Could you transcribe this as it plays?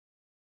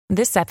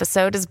This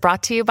episode is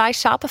brought to you by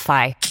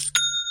Shopify.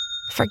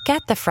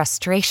 Forget the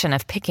frustration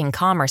of picking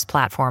commerce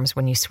platforms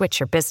when you switch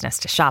your business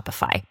to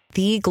Shopify,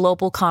 the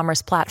global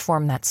commerce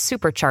platform that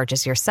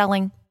supercharges your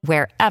selling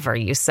wherever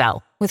you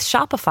sell. With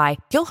Shopify,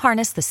 you'll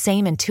harness the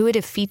same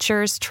intuitive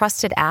features,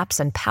 trusted apps,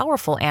 and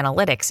powerful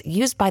analytics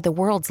used by the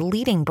world's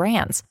leading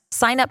brands.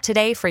 Sign up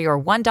today for your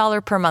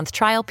 $1 per month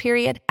trial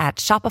period at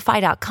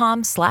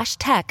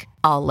shopify.com/tech,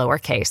 all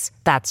lowercase.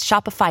 That's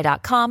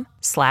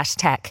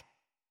shopify.com/tech.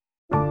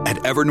 At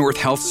Evernorth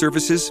Health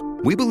Services,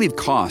 we believe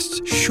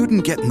costs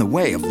shouldn't get in the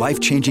way of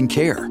life-changing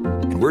care,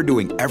 and we're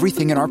doing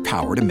everything in our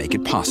power to make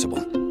it possible.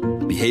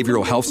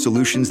 Behavioral health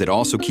solutions that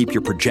also keep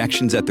your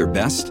projections at their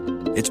best?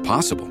 It's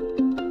possible.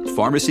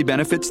 Pharmacy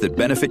benefits that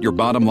benefit your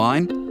bottom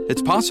line?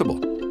 It's possible.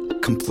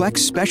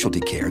 Complex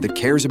specialty care that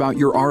cares about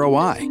your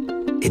ROI?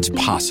 It's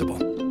possible.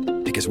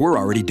 Because we're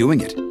already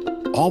doing it.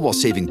 All while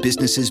saving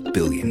businesses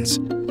billions.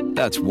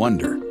 That's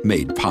Wonder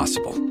made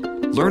possible.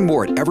 Learn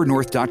more at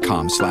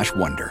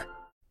evernorth.com/wonder.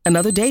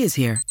 Another day is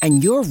here,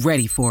 and you're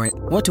ready for it.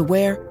 What to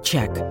wear?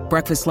 Check.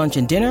 Breakfast, lunch,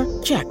 and dinner?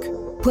 Check.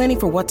 Planning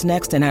for what's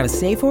next and how to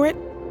save for it?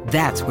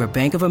 That's where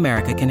Bank of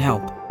America can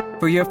help.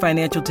 For your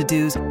financial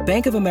to-dos,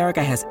 Bank of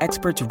America has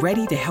experts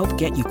ready to help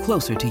get you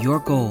closer to your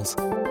goals.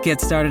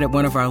 Get started at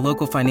one of our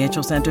local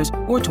financial centers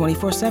or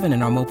 24/7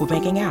 in our mobile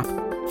banking app.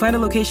 Find a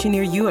location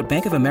near you at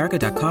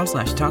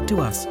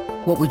bankofamerica.com/talktous.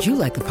 What would you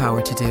like the power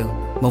to do?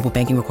 Mobile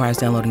banking requires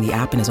downloading the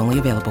app and is only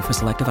available for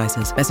select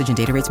devices. Message and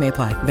data rates may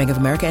apply. Bank of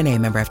America N.A.,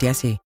 member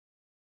FDIC.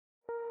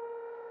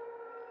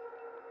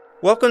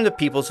 Welcome to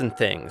Peoples and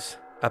Things,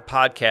 a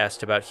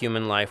podcast about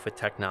human life with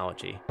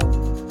technology.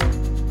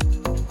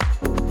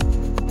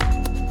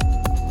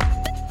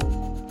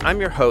 I'm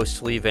your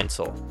host, Lee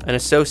Vinsel, an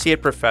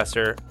associate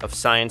professor of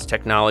science,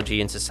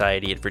 technology, and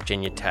society at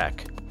Virginia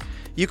Tech.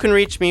 You can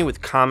reach me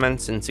with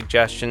comments and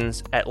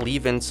suggestions at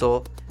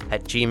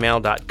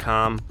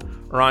leevinsel@gmail.com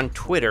or on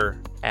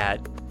Twitter at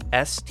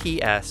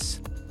sts_news.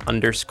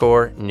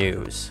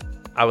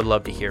 I would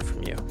love to hear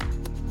from you.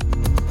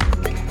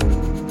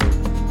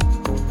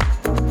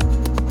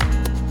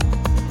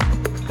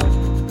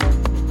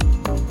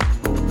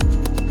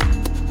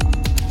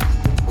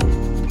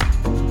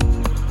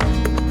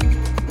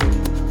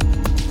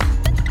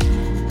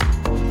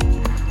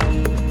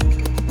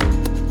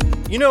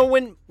 You know,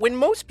 when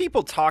most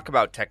people talk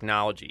about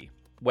technology,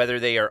 whether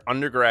they are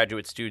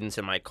undergraduate students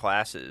in my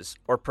classes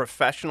or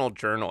professional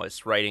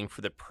journalists writing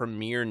for the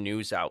premier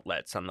news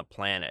outlets on the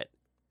planet,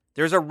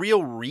 there's a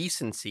real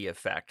recency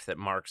effect that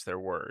marks their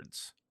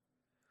words.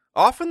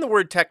 Often the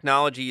word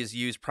technology is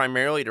used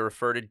primarily to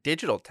refer to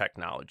digital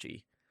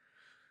technology.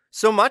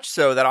 So much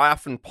so that I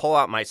often pull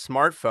out my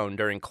smartphone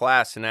during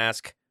class and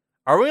ask,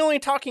 are we only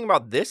talking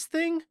about this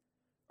thing?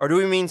 Or do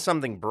we mean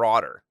something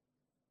broader?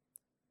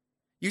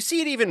 You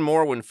see it even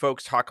more when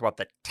folks talk about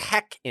the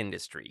tech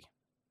industry,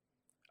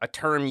 a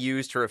term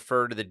used to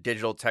refer to the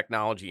digital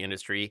technology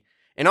industry,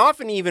 and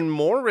often even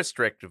more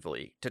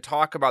restrictively to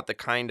talk about the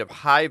kind of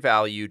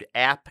high-valued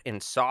app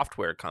and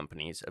software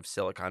companies of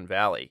Silicon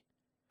Valley.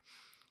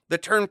 The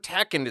term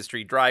tech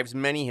industry drives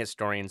many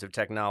historians of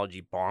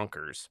technology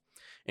bonkers,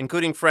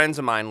 including friends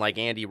of mine like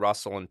Andy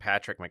Russell and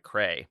Patrick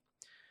McRae.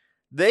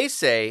 They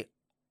say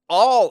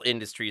all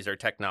industries are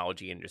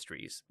technology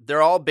industries.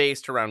 They're all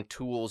based around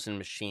tools and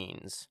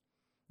machines.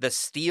 The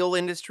steel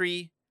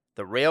industry,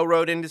 the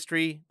railroad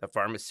industry, the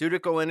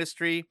pharmaceutical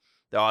industry,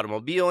 the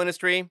automobile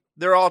industry,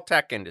 they're all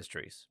tech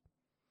industries.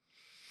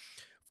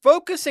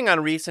 Focusing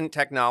on recent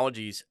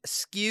technologies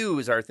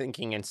skews our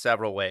thinking in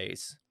several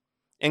ways,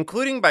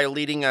 including by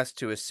leading us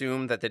to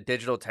assume that the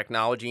digital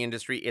technology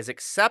industry is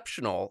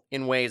exceptional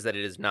in ways that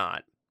it is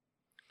not.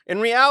 In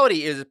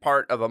reality, it is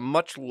part of a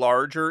much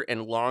larger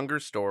and longer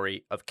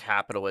story of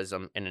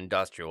capitalism and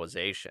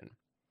industrialization.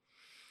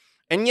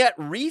 And yet,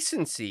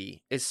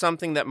 recency is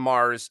something that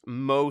mars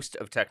most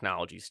of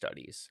technology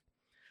studies.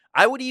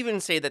 I would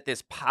even say that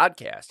this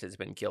podcast has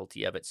been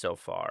guilty of it so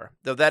far,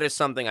 though that is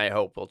something I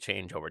hope will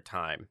change over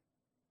time.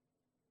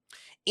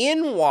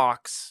 In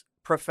walks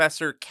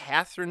Professor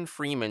Catherine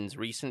Freeman's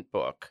recent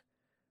book,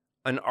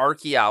 An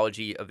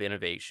Archaeology of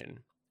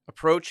Innovation,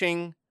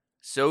 Approaching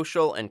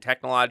Social and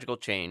Technological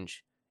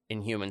Change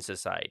in Human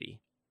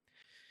Society.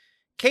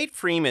 Kate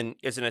Freeman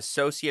is an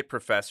associate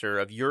professor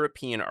of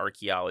European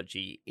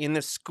archaeology in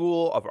the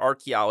School of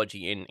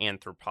Archaeology and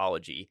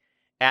Anthropology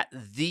at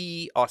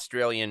the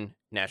Australian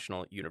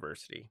National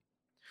University.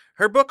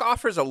 Her book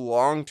offers a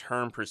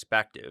long-term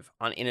perspective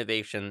on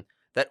innovation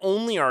that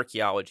only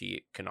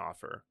archaeology can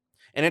offer,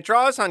 and it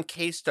draws on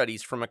case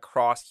studies from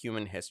across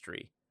human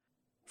history,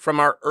 from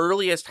our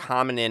earliest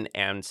hominin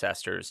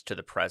ancestors to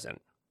the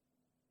present.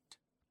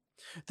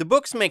 The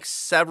books make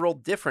several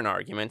different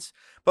arguments,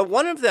 but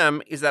one of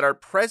them is that our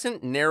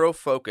present narrow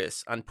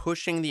focus on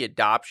pushing the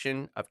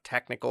adoption of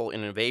technical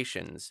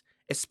innovations,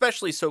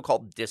 especially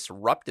so-called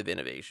disruptive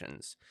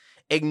innovations,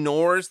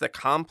 ignores the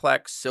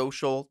complex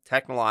social,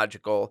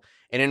 technological,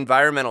 and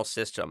environmental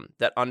system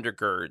that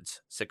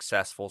undergirds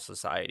successful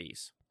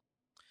societies.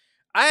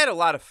 I had a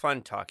lot of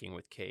fun talking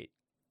with Kate.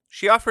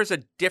 She offers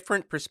a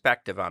different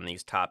perspective on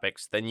these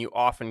topics than you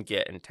often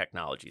get in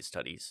technology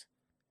studies.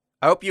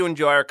 I hope you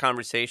enjoy our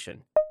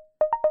conversation.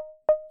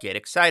 Get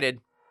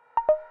excited.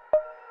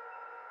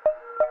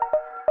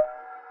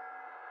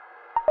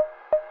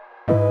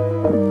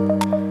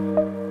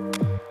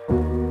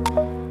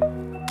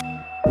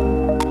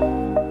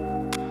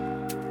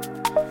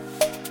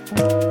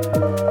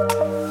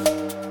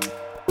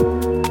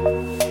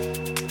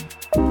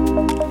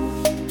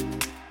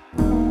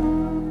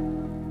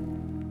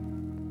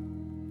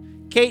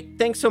 Kate,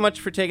 thanks so much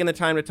for taking the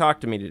time to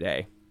talk to me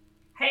today.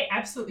 Hey,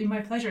 absolutely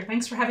my pleasure.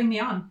 Thanks for having me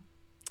on.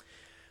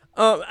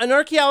 An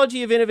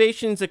Archaeology of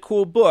Innovation is a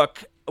cool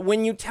book.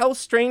 When you tell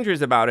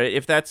strangers about it,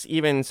 if that's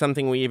even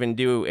something we even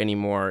do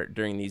anymore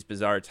during these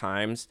bizarre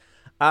times,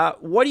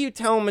 what do you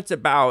tell them it's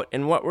about,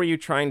 and what were you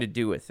trying to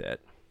do with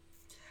it?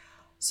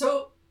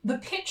 So the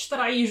pitch that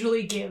I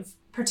usually give,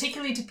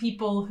 particularly to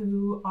people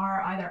who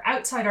are either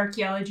outside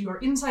archaeology or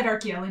inside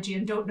archaeology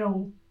and don't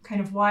know kind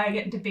of why I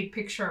get into big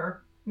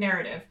picture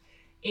narrative,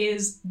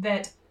 is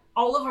that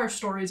all of our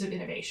stories of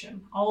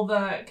innovation, all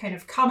the kind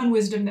of common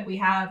wisdom that we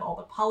have, all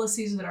the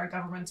policies that our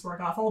governments work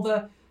off, all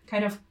the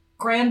kind of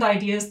grand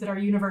ideas that our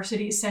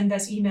universities send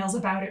us emails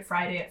about at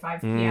Friday at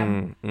 5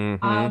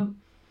 p.m.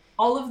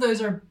 All of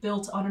those are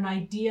built on an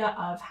idea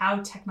of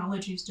how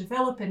technologies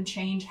develop and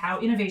change,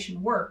 how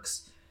innovation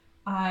works.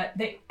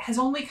 That has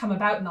only come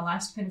about in the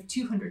last kind of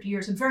 200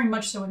 years, and very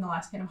much so in the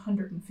last kind of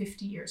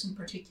 150 years in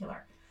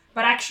particular.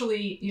 But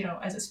actually, you know,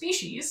 as a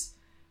species,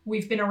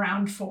 we've been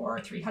around for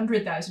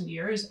 300,000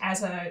 years.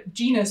 As a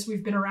genus,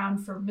 we've been around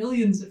for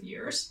millions of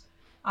years.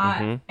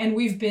 And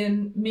we've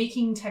been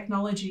making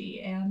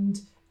technology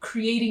and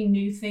creating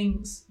new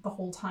things the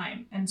whole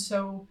time. And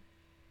so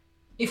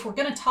if we're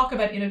going to talk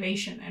about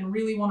innovation and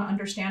really want to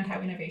understand how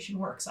innovation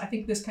works, I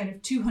think this kind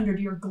of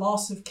 200-year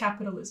gloss of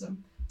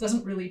capitalism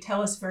doesn't really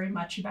tell us very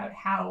much about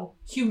how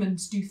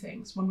humans do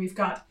things when we've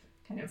got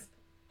kind of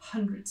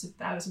hundreds of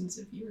thousands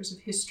of years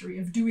of history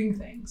of doing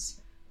things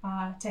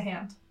to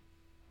hand.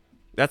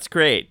 That's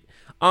great.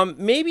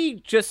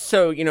 Maybe just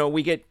so, you know,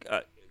 we get...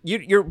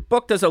 your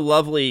book does a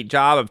lovely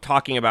job of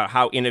talking about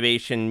how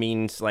innovation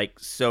means like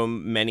so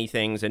many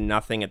things and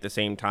nothing at the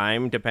same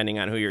time, depending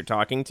on who you're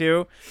talking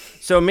to.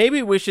 So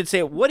maybe we should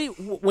say,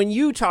 when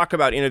you talk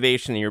about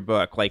innovation in your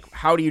book, like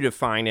how do you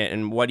define it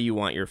and what do you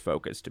want your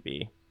focus to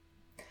be?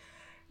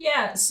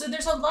 Yeah, so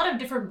there's a lot of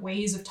different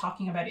ways of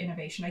talking about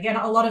innovation. Again,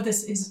 a lot of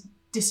this is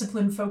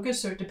discipline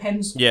focused, so it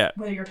depends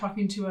whether you're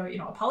talking to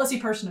a policy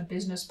person, a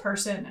business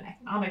person, an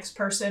economics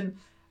person,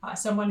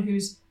 someone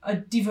who's a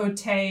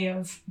devotee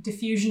of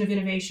diffusion of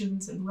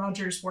innovations and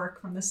Rogers' work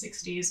from the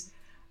 60s.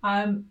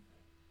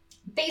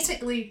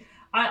 Basically,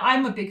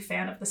 I'm a big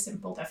fan of the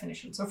simple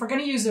definition. So if we're going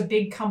to use a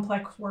big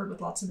complex word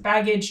with lots of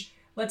baggage,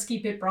 let's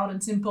keep it broad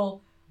and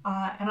simple.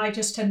 And I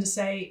just tend to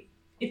say,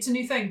 it's a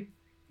new thing,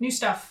 new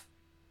stuff.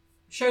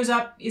 Shows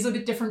up, is a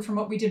bit different from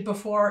what we did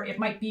before. It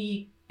might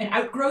be an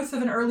outgrowth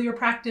of an earlier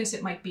practice.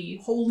 It might be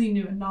wholly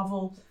new and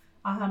novel.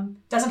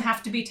 Doesn't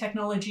have to be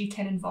technology,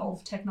 can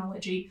involve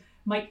technology.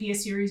 Might be a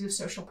series of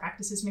social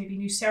practices, maybe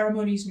new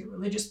ceremonies, new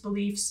religious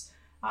beliefs,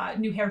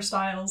 new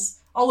hairstyles.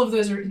 All of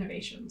those are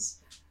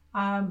innovations.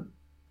 A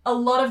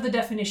lot of the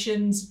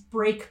definitions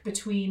break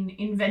between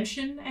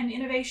invention and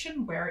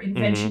innovation, where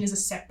invention is a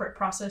separate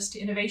process to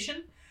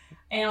innovation.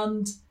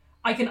 And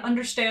I can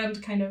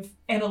understand kind of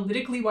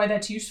analytically why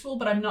that's useful,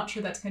 but I'm not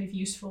sure that's kind of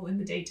useful in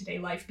the day-to-day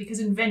life,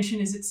 because invention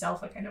is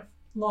itself a kind of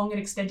long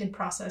and extended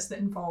process that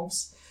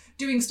involves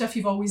doing stuff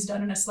you've always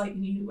done in a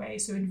slightly new way.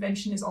 So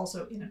invention is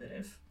also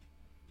innovative.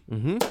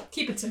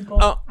 Keep it simple.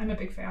 I'm a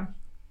big fan.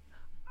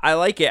 I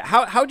like it.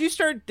 How'd you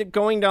start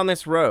going down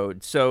this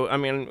road? So, I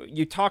mean,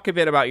 you talk a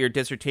bit about your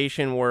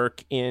dissertation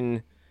work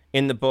in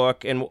the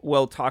book, and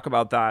we'll talk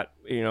about that,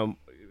 you know,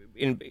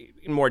 in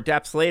more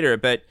depth later.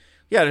 But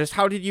yeah, just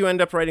how did you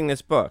end up writing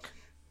this book?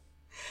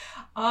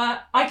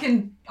 I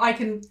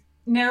can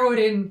narrow it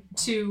in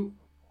to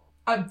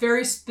a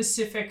very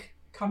specific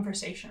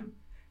conversation.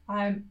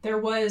 There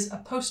was a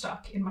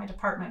postdoc in my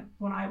department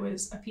when I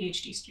was a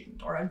PhD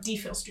student, or a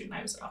DPhil student.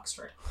 I was at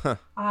Oxford.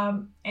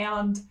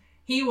 And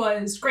he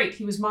was great.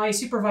 He was my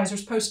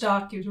supervisor's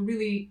postdoc. He was a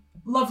really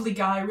lovely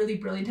guy, really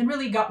brilliant, and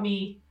really got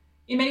me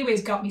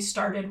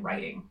started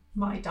writing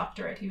my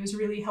doctorate. He was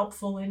really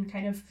helpful in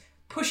kind of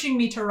pushing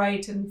me to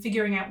write and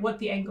figuring out what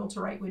the angle to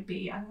write would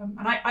be. And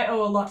I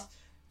owe a lot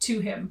to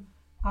him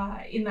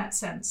in that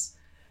sense.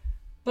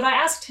 But I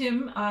asked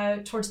him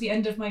towards the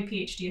end of my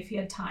PhD if he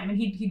had time, and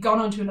he'd gone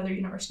on to another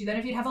university, then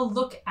if he'd have a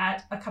look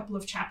at a couple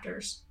of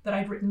chapters that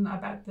I'd written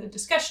about the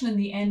discussion in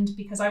the end,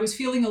 because I was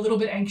feeling a little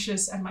bit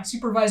anxious and my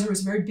supervisor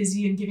was very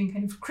busy and giving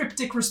kind of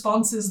cryptic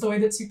responses the way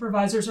that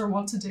supervisors are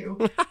wont to do.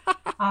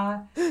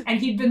 And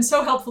he'd been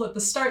so helpful at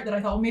the start that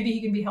I thought, well, maybe he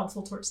can be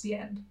helpful towards the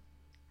end.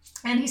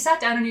 And he sat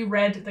down and he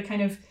read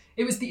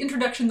it was the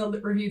introduction, the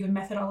lit review, the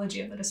methodology,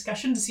 and the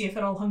discussion to see if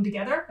it all hung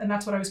together. And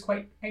that's what I was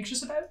quite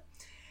anxious about.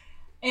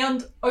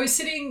 And I was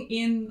sitting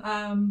in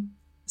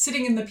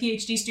the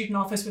PhD student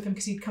office with him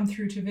because he'd come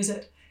through to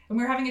visit. And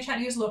we were having a chat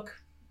and he goes, look,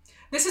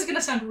 this is going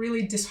to sound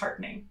really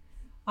disheartening.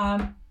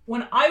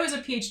 When I was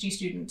a PhD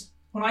student,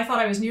 when I thought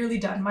I was nearly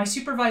done, my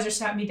supervisor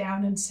sat me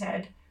down and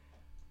said,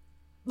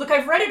 look,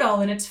 I've read it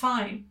all and it's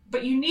fine,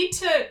 but you need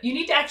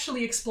to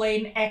actually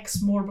explain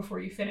X more before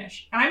you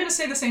finish. And I'm going to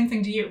say the same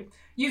thing to you.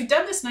 You've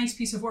done this nice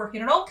piece of work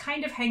and it all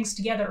kind of hangs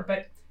together,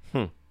 but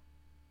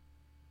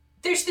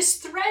there's this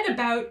thread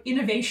about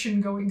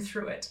innovation going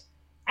through it.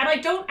 And I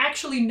don't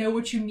actually know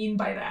what you mean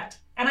by that.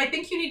 And I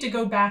think you need to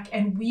go back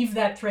and weave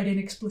that thread in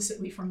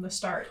explicitly from the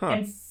start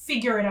and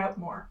figure it out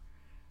more.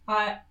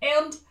 And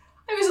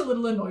I was a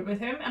little annoyed with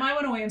him, and I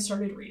went away and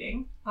started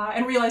reading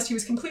and realized he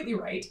was completely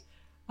right,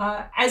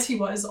 as he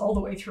was all the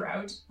way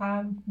throughout.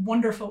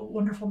 Wonderful,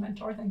 wonderful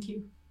mentor. Thank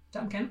you,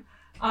 Duncan.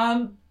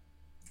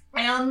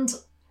 And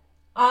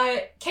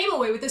I came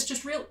away with this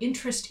just real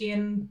interest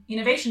in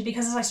innovation,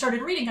 because as I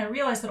started reading, I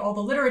realized that all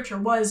the literature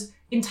was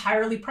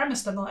entirely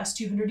premised on the last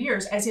 200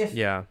 years, as if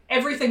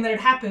everything that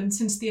had happened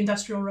since the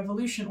Industrial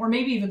Revolution, or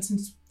maybe even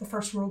since the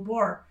First World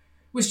War,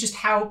 was just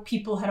how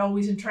people had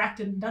always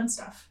interacted and done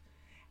stuff.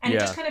 And it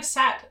just kind of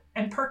sat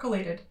and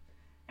percolated.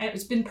 And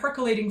it's been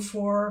percolating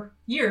for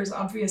years,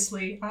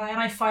 obviously. And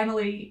I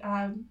finally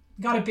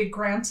got a big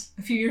grant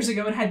a few years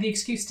ago and had the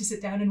excuse to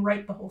sit down and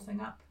write the whole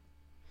thing up.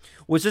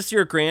 Was this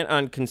your grant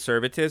on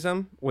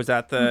conservatism? Was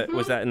that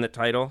was that in the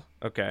title?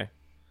 Okay.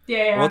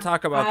 Yeah. We'll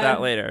talk about that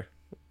later.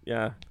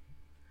 Yeah.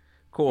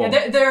 Cool.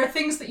 Yeah, there are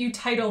things that you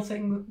title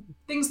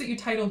things that you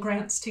title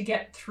grants to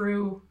get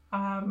through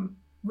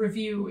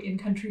review in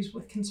countries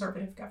with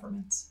conservative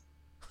governments.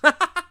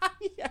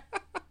 Yeah.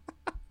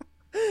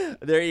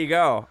 There you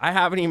go. I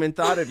haven't even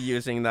thought of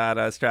using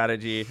that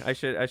strategy. I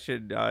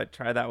should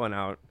try that one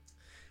out.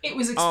 It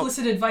was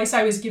explicit advice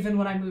I was given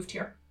when I moved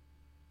here.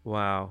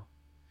 Wow.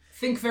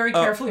 Think very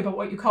carefully about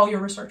what you call your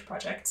research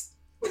projects.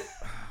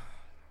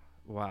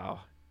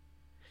 Wow.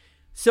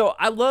 So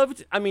I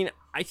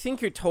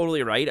think you're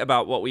totally right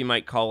about what we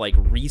might call like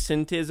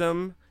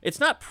recentism. It's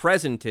not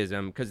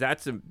presentism, because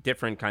that's a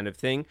different kind of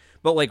thing,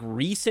 but like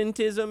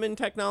recentism in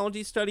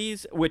technology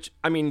studies, which,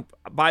 I mean,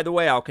 by the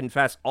way, I'll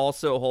confess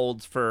also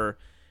holds for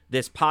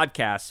this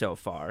podcast so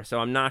far. So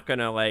I'm not going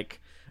to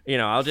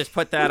I'll just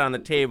put that on the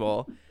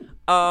table.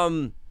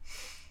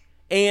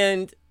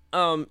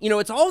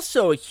 It's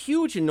also a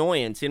huge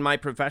annoyance in my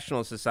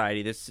professional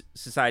society, this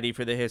Society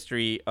for the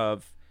History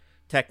of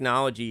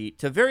Technology,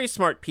 to very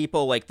smart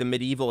people like the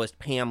medievalist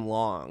Pam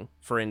Long,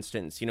 for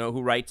instance,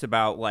 who writes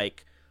about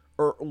like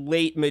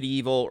late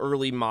medieval,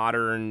 early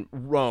modern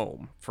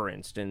Rome, for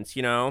instance,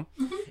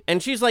 Mm-hmm.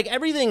 And she's like,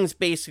 everything's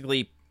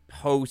basically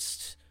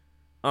post,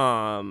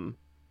 everything's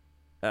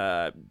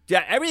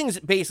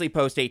basically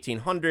post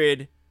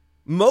 1800.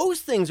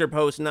 Most things are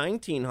post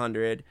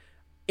 1900.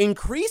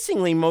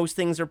 Increasingly, most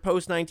things are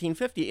post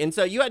 1950. And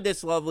so you had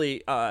this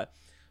lovely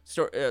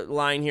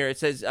line here. It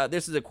says,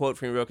 this is a quote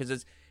from Rook. It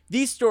says,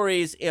 these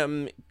stories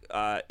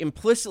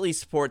implicitly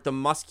support the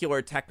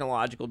muscular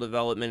technological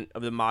development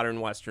of the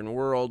modern Western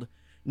world.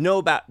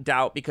 No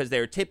doubt, because they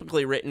are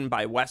typically written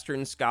by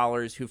Western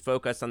scholars who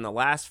focus on the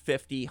last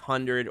 50,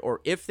 100,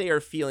 or if they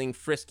are feeling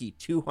frisky,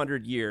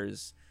 200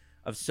 years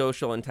of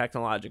social and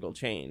technological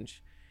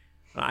change.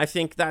 I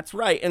think that's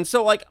right. And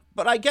so,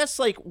 but I guess,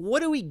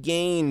 what do we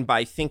gain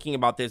by thinking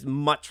about this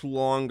much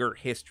longer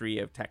history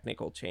of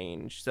technical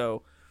change?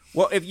 So,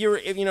 well, if you were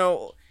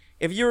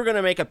going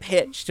to make a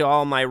pitch to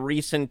all my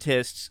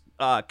recentist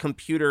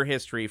computer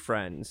history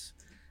friends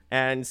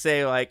and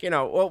say,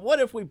 well, what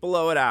if we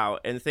blow it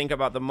out and think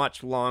about the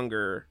much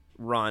longer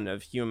run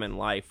of human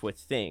life with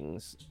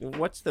things?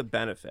 What's the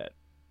benefit?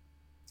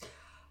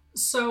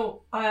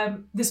 So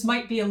this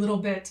might be a little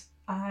bit,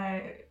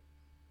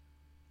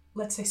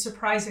 let's say,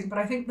 surprising, but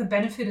I think the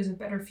benefit is a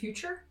better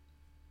future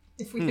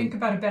if we think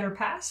about a better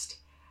past.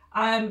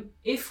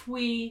 If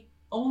we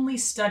only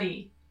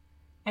study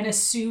and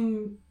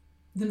assume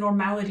the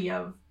normality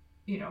of,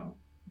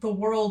 the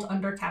world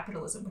under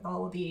capitalism with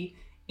all of the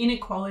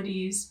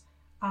inequalities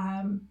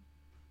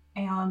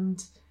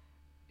and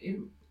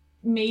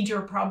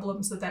major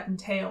problems that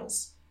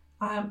entails,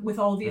 with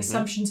all the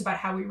assumptions about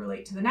how we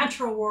relate to the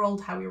natural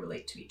world, how we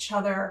relate to each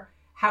other,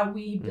 how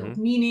we build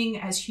meaning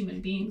as human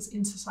beings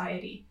in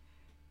society,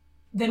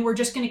 then we're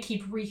just going to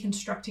keep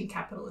reconstructing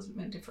capitalism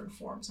in different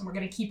forms. And we're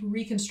going to keep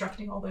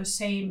reconstructing all those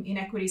same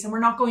inequities. And we're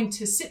not going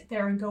to sit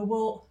there and go,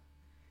 well,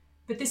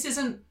 but this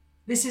isn't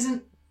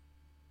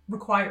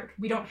required.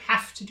 We don't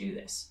have to do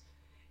this.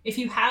 If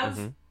you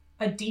have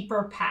a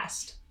deeper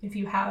past, if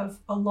you have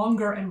a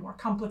longer and more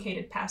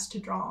complicated past to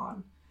draw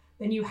on,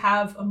 then you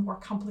have a more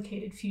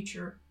complicated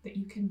future that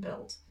you can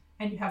build,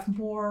 and you have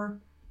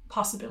more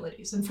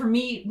possibilities. And for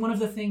me, one of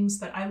the things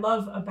that I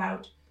love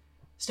about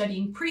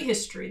studying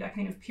prehistory, that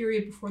kind of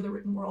period before the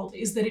written world,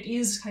 is that it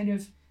is kind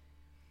of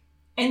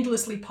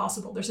endlessly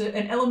possible. There's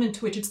an element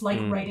to which it's like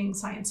writing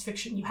science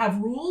fiction. You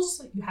have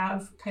rules, you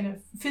have kind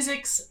of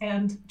physics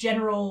and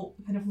general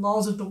kind of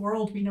laws of the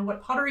world. We know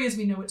what pottery is,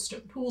 we know what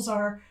stone tools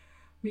are,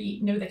 we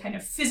know the kind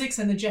of physics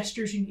and the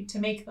gestures you need to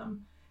make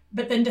them.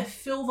 But then to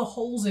fill the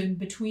holes in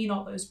between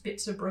all those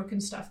bits of broken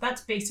stuff,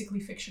 that's basically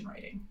fiction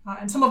writing.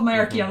 And some of my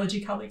archaeology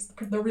colleagues,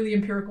 the really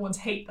empirical ones,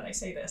 hate that I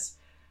say this.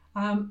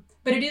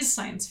 But it is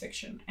science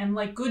fiction. And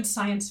like good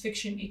science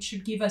fiction, it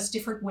should give us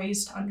different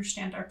ways to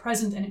understand our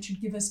present, and it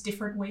should give us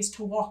different ways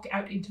to walk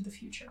out into the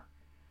future.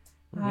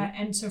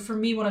 And so for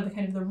me, one of the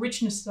kind of the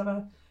richness of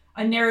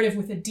a narrative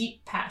with a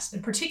deep past,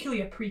 and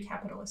particularly a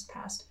pre-capitalist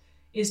past,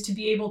 is to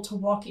be able to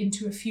walk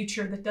into a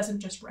future that doesn't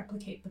just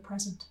replicate the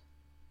present.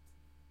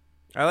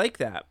 I like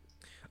that.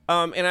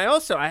 And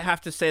I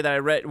have to say that I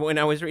read, when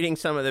I was reading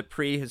some of the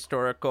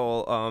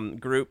prehistorical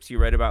groups you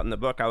read about in the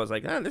book, I was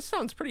like, this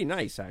sounds pretty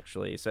nice,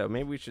 actually. So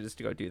maybe we should just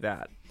go do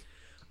that.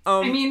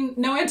 I mean,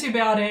 no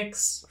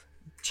antibiotics,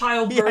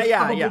 childbirth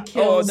probably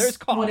kills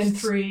 1 in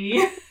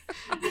 3.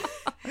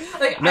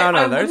 I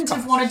wouldn't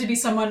have wanted to be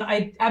someone,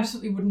 I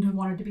absolutely wouldn't have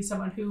wanted to be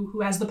someone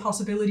who has the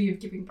possibility of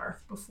giving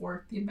birth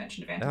before the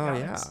invention of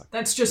antibiotics.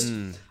 That's just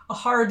a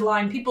hard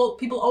line.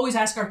 People always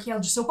ask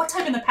archaeologists, so what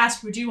time in the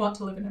past would you want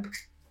to live in?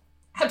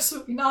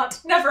 Absolutely not.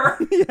 Never.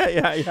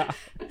 Yeah.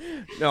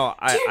 No,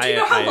 do you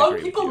know how long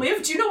people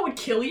live? Do you know what would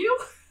kill you?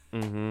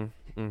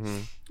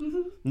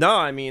 No,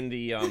 I mean,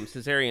 the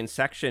cesarean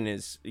section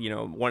is,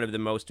 one of the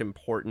most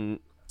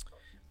important,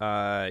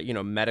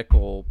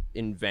 medical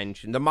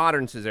invention. The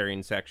modern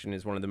cesarean section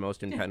is one of the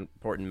most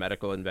important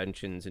medical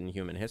inventions in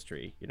human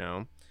history,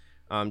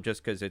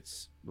 just because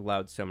it's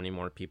allowed so many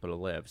more people to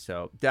live.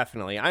 So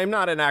definitely, I'm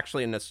not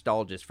actually a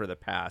nostalgist for the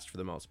past for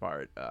the most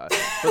part.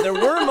 But there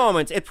were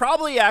moments. It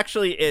probably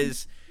actually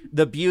is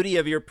the beauty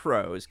of your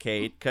prose,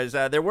 Kate, because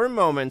there were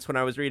moments when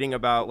I was reading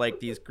about like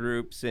these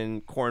groups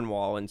in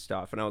Cornwall and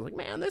stuff, and I was like,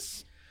 man,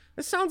 this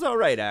sounds all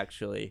right,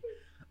 actually.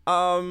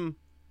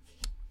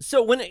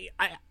 So when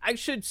I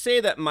should say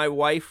that my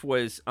wife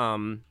was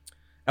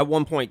at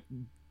one point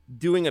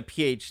doing a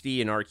PhD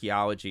in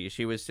archaeology.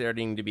 She was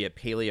studying to be a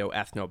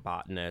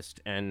paleoethnobotanist,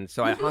 and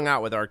so I hung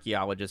out with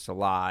archaeologists a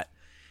lot.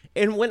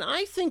 And when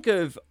I think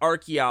of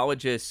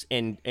archaeologists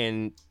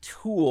and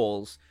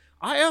tools,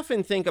 I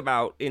often think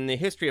about, in the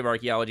history of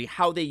archaeology,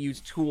 how they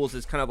use tools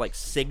as kind of like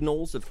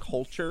signals of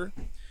culture.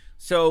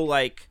 So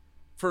like,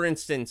 for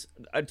instance,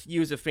 to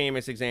use a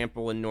famous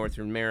example in North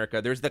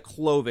America, there's the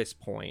Clovis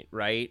point,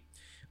 right?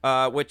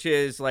 Which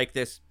is like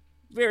this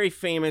very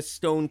famous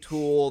stone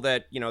tool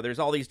that, there's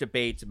all these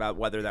debates about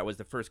whether that was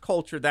the first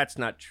culture. That's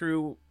not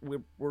true.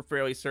 We're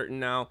fairly certain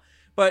now.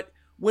 But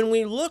when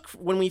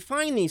we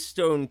find these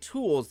stone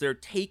tools, they're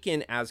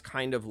taken as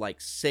kind of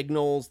like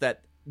signals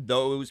that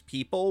those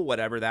people,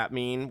 whatever that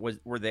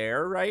were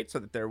there, right? So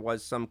that there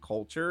was some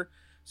culture.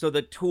 So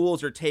the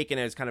tools are taken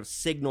as kind of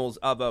signals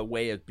of a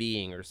way of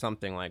being or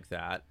something like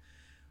that.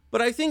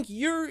 But I think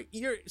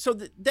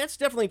that's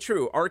definitely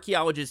true.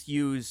 Archaeologists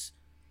use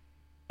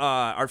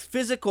our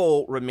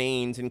physical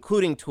remains,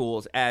 including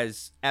tools,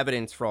 as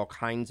evidence for all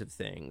kinds of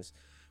things.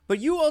 But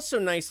you also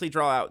nicely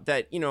draw out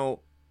that,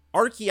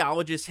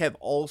 archaeologists have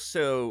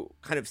also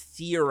kind of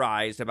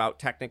theorized about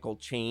technical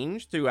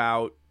change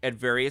at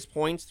various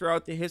points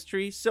throughout the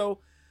history. So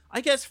I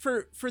guess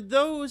for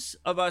those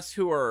of us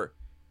who are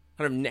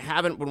kind of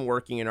haven't been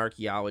working in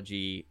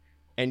archaeology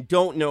and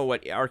don't know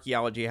what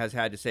archaeology has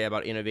had to say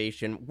about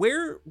innovation,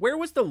 where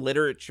was the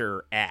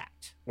literature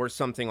at, or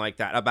something like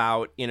that,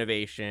 about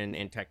innovation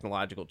and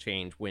technological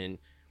change when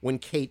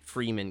Kate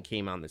Freeman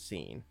came on the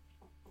scene?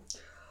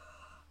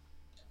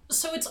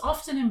 So it's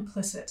often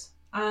implicit.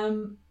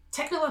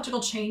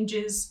 Technological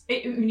changes,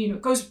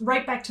 it goes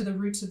right back to the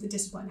roots of the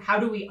discipline. How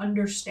do we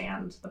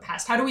understand the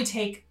past? How do we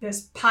take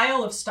this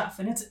pile of stuff?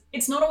 And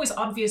it's not always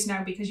obvious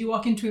now, because you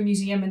walk into a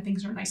museum and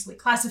things are nicely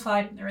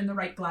classified and they're in the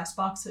right glass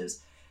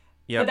boxes.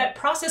 Yep. But that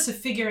process of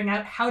figuring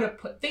out how to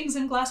put things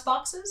in glass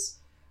boxes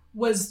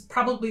was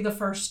probably the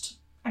first,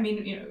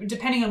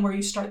 depending on where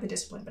you start the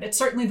discipline, but it's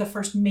certainly the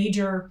first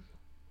major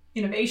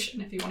innovation,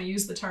 if you want to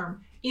use the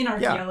term, in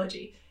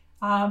archaeology,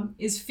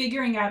 is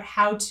figuring out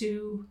how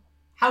to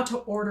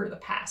order the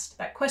past.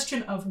 That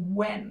question of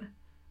when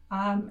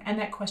and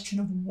that question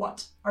of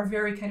what are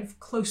very kind of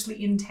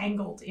closely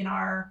entangled in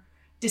our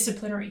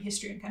disciplinary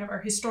history and kind of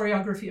our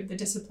historiography of the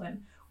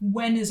discipline.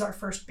 When is our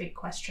first big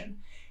question?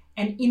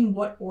 And in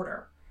what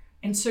order?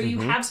 And so you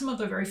have some of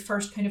the very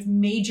first kind of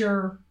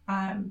major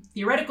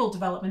theoretical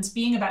developments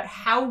being about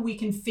how we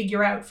can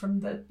figure out from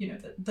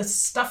the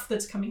stuff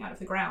that's coming out of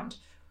the ground,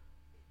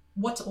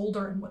 what's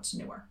older and what's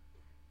newer.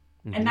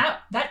 And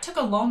that took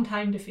a long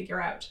time to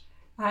figure out.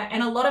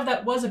 And a lot of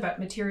that was about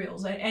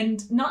materials,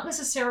 and not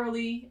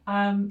necessarily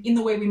in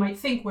the way we might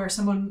think, where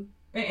someone,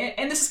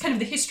 and this is kind of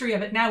the history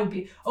of it now, would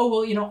be,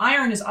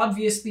 iron is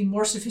obviously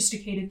more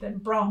sophisticated than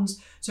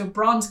bronze, so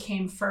bronze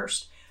came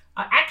first.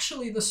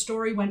 Actually, the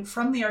story went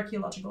from the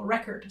archaeological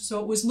record.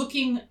 So it was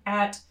looking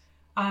at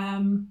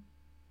a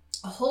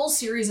whole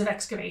series of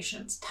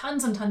excavations,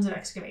 tons and tons of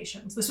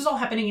excavations. This was all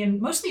happening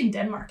mostly in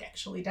Denmark,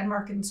 actually,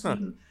 Denmark and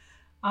Sweden,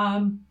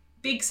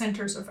 big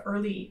centers of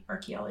early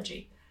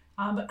archaeology.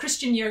 But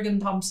Christian Jørgen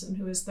Thomsen,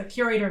 who is the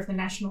curator of the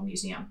National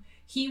Museum,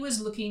 he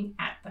was looking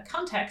at the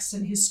contexts,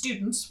 and his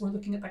students were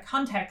looking at the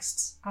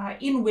contexts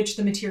in which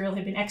the material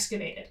had been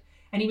excavated.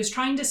 And he was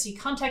trying to see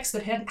contexts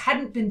that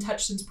hadn't been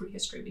touched since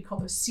prehistory. We call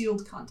those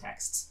sealed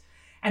contexts.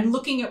 And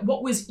looking at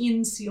what was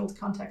in sealed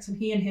contexts. And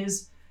he and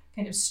his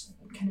kind of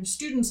kind of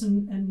students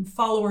and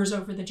followers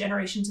over the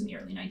generations in the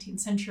early 19th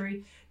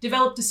century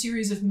developed a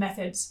series of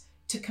methods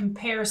to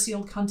compare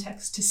sealed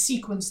contexts, to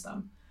sequence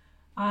them.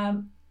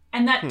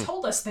 And that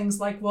told us things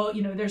like, well,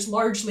 there's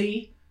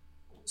largely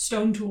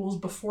stone tools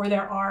before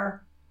there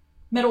are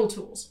metal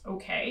tools.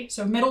 Okay,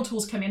 so metal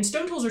tools come in.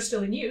 Stone tools are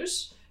still in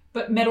use,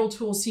 but metal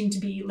tools seem to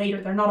be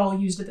later. They're not all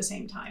used at the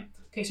same time.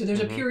 Okay, so there's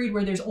a period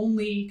where there's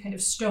only kind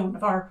of stone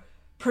of our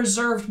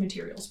preserved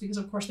materials, because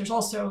of course there's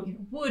also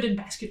wood and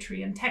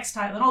basketry and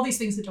textile and all these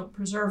things that don't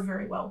preserve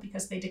very well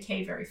because they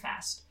decay very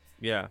fast.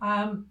 Yeah.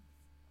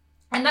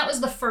 And that was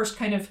the first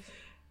kind of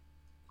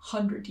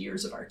 100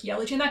 years of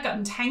archaeology, and that got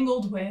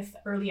entangled with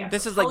early anthropology.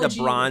 This is like the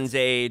Bronze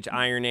Age,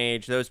 Iron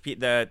Age, those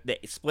the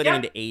splitting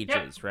into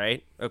ages,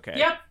 right? Okay.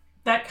 Yep.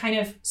 That kind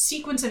of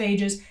sequence of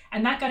ages,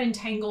 and that got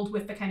entangled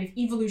with the kind of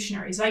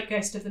evolutionary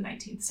zeitgeist of the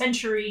 19th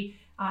century,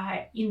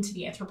 into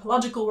the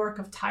anthropological work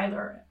of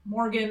Tyler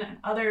Morgan and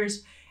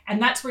others.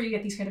 And that's where you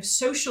get these kind of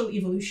social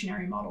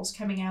evolutionary models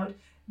coming out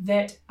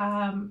that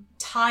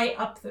tie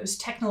up those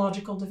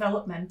technological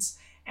developments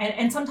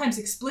and sometimes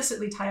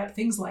explicitly tie up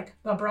things like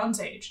the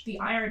Bronze Age, the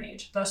Iron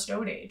Age, the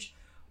Stone Age,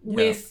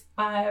 with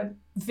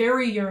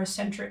very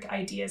Eurocentric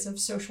ideas of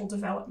social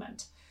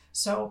development.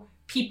 So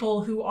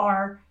people who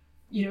are,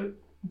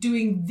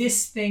 doing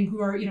this thing, who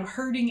are,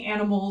 herding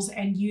animals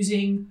and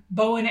using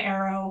bow and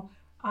arrow,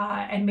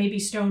 and maybe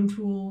stone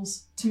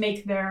tools to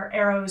make their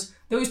arrows,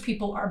 those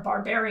people are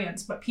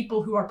barbarians. But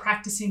people who are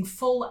practicing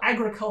full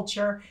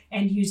agriculture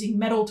and using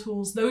metal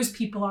tools, those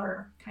people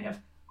are kind of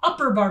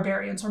upper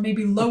barbarians or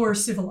maybe lower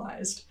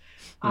civilized.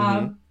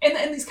 And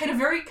these kind of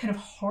very kind of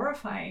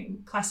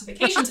horrifying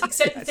classifications,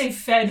 except that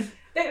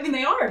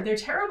they're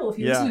terrible if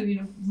you listen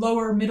to,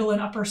 lower, middle,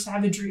 and upper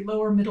savagery,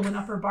 lower, middle, and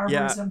upper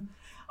barbarism,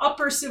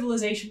 upper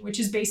civilization, which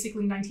is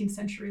basically 19th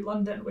century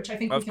London, which I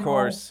think we can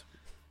all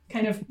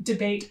kind of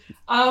debate.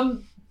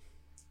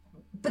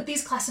 But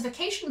these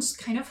classifications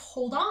kind of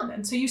hold on.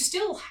 And so you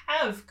still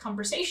have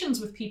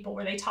conversations with people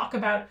where they talk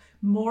about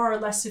more or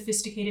less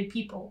sophisticated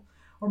people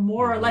or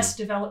more or less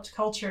developed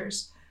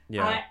cultures.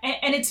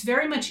 And it's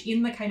very much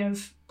in the kind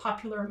of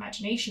popular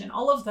imagination. And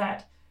all of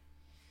that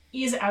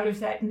is out of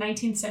that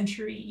 19th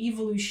century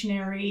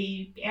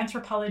evolutionary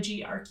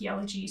anthropology,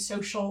 archaeology,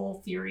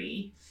 social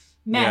theory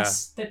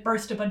mess that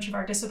birthed a bunch of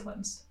our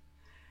disciplines.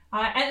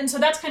 And so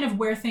that's kind of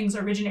where things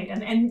originate.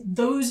 And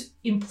those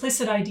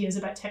implicit ideas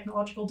about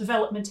technological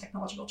development,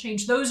 technological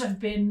change, those have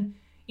been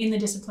in the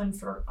discipline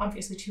for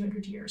obviously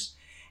 200 years.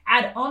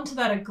 Add on to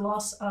that a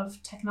gloss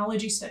of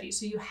technology studies.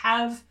 So you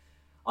have,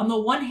 on the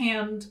one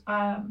hand,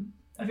 a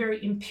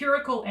very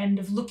empirical end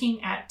of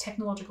looking at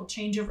technological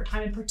change over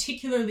time, and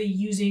particularly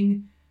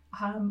using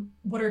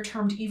what are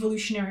termed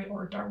evolutionary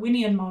or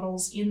Darwinian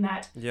models in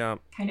that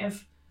kind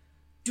of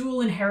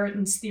dual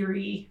inheritance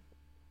theory,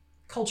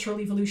 cultural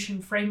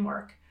evolution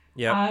framework,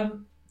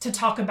 to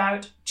talk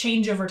about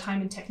change over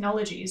time in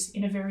technologies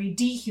in a very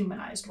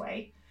dehumanized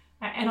way.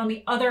 And on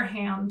the other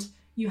hand,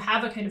 you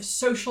have a kind of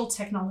social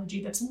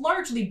technology that's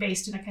largely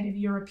based in a kind of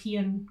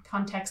European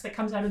context that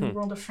comes out of the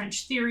world of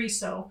French theory.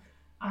 So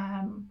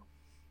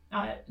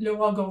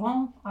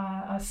Leroi-Gourhan,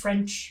 a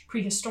French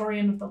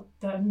prehistorian of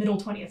the middle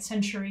 20th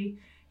century,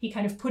 he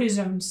kind of put his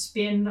own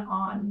spin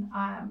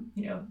on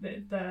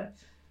the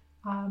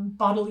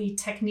bodily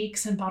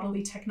techniques and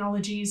bodily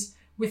technologies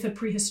with a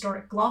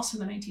prehistoric gloss in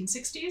the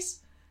 1960s.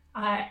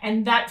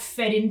 And that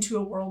fed into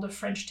a world of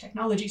French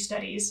technology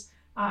studies,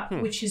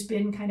 which has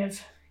been kind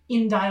of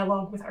in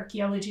dialogue with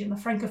archaeology in the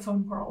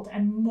Francophone world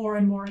and more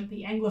in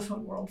the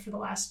Anglophone world for the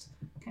last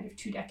kind of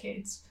 2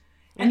 decades.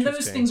 And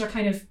those things are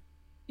kind of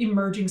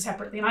emerging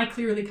separately. And I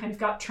clearly kind of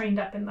got trained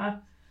up in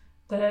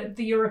the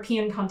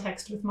European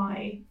context with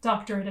my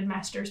doctorate and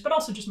master's, but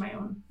also just my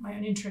own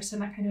interest in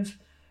that kind of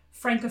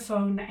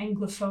Francophone,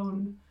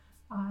 Anglophone,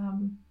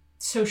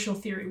 social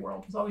theory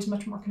world was always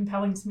much more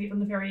compelling to me than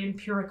the very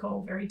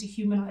empirical, very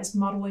dehumanized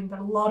modeling that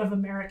a lot of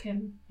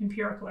American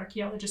empirical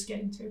archaeologists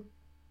get into.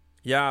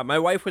 Yeah, my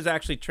wife was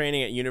actually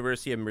training at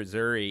University of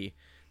Missouri,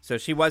 so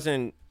she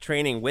wasn't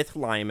training with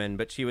Lyman,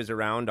 but she was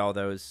around all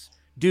those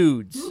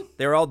dudes.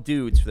 They're all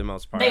dudes for the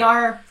most part. They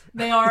are.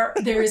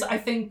 I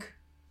think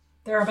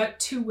there are about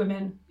 2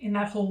 women in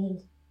that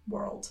whole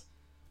world.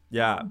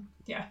 Yeah.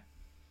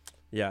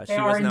 Yeah, she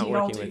was not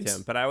working with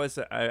him, but I was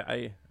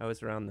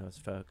around those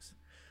folks.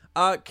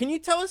 Can you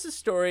tell us the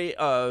story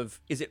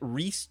of, is it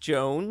Rhys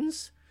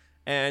Jones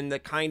and the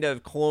kind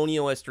of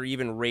colonialist or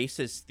even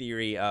racist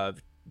theory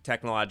of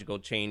technological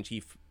change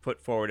he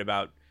put forward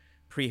about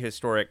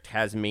prehistoric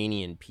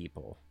Tasmanian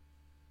people?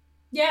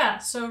 Yeah,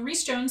 so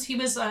Rhys Jones, he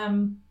was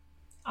a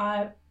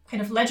kind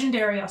of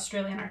legendary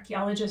Australian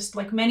archaeologist.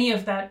 Like many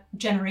of that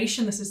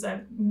generation, this is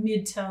the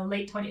mid to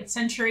late 20th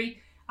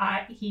century.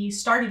 He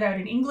started out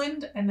in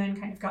England and then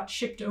kind of got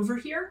shipped over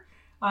here.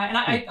 And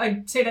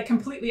I say that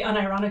completely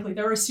unironically.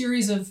 There were a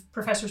series of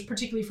professors,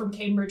 particularly from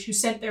Cambridge, who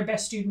sent their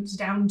best students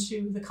down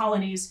to the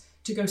colonies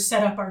to go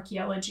set up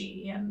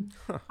archaeology in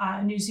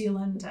New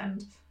Zealand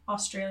and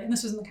Australia. And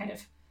this was in the kind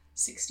of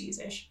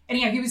 60s-ish. And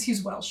yeah, he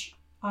was Welsh.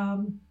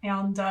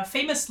 And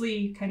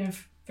famously kind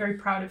of very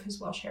proud of his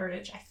Welsh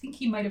heritage. I think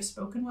he might have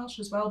spoken Welsh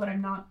as well, but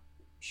I'm not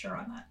sure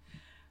on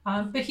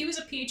that. But he was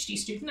a PhD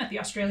student at the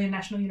Australian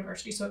National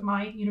University, so at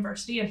my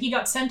university, and he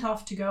got sent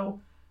off to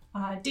go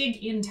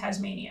dig in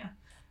Tasmania,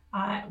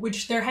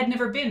 which there had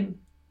never been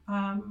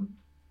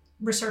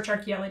research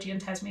archaeology in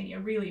Tasmania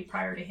really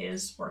prior to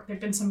his work. There'd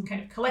been some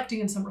kind of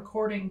collecting and some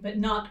recording, but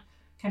not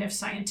kind of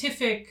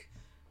scientific,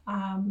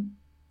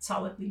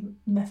 solidly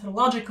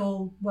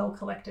methodological, well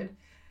collected.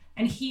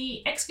 And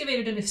he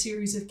excavated in a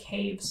series of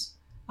caves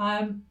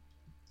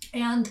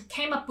and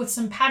came up with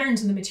some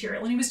patterns in the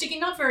material. And he was digging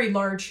not very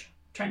large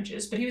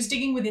trenches, but he was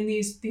digging within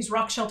these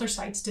rock shelter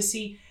sites to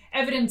see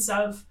evidence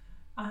of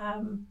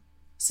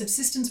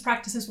subsistence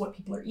practices, what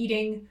people are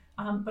eating,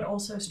 but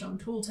also stone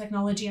tool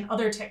technology and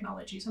other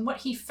technologies. And what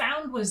he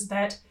found was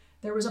that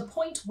there was a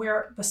point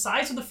where the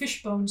size of the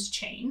fish bones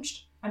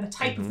changed and the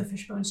type of the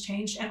fish bones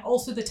changed, and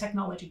also the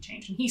technology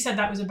changed. And he said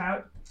that was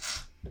about,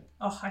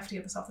 I have to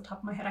get this off the top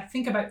of my head, I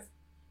think about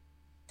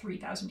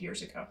 3,000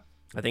 years ago.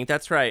 I think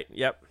that's right.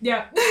 Yep.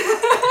 Yeah.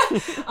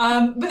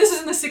 But this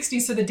is in the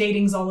 60s, so the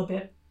dating's all a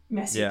bit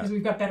messy because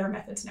we've got better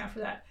methods now for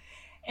that.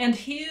 And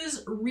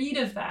his read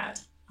of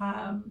that,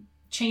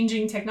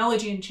 changing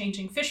technology and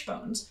changing fish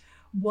bones,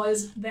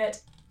 was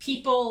that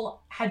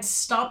people had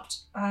stopped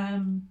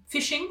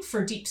fishing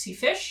for deep sea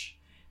fish,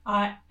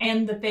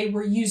 and that they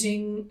were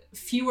using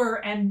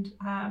fewer and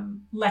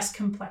less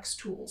complex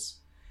tools.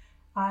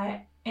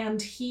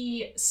 And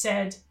he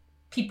said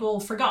people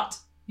forgot.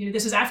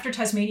 This is after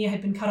Tasmania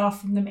had been cut off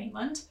from the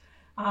mainland,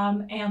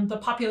 and the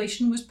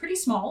population was pretty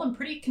small and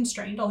pretty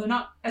constrained, although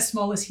not as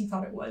small as he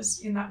thought it was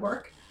in that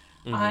work.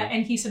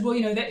 And he said, well,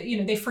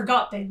 they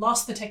forgot, they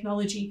lost the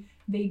technology,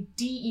 they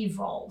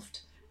de-evolved.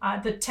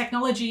 The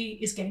technology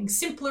is getting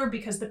simpler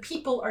because the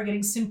people are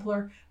getting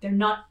simpler. They're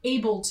not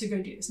able to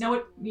go do this. Now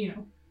it,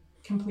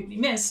 completely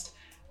missed.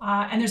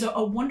 And there's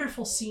a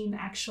wonderful scene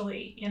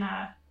actually in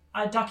a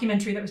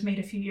documentary that was made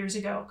a few years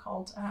ago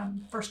called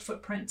First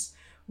Footprints,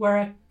 where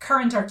a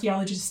current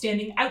archaeologist is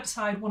standing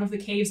outside one of the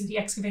caves that he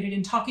excavated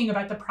in, talking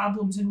about the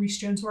problems in Rhys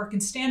Jones' work,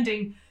 and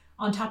standing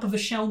on top of a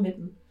shell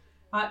midden.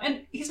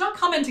 And he's not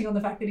commenting on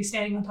the fact that he's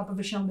standing on top of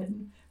a shell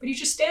midden, but he's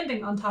just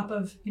standing on top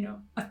of,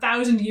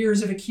 1,000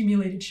 years of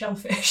accumulated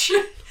shellfish.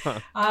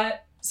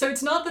 So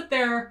it's not that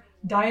their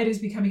diet is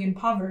becoming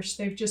impoverished.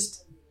 They've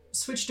just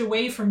switched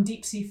away from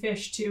deep sea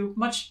fish to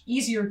much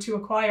easier to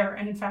acquire,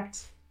 and in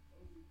fact,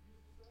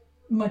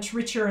 much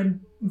richer and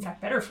in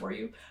fact better for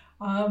you.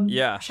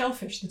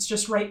 Shellfish that's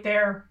just right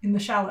there in the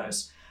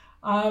shallows.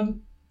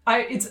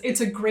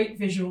 It's a great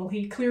visual.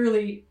 He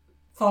clearly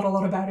thought a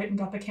lot about it and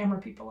got the camera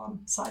people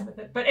on side with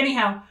it. But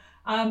anyhow,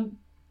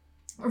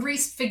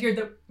 Rhys figured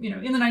that,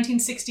 in the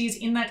 1960s,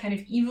 in that kind of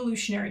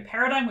evolutionary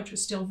paradigm, which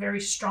was still very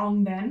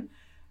strong then,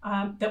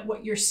 that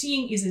what you're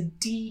seeing is a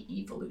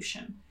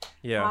de-evolution.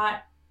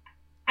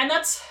 And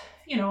that's,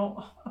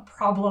 a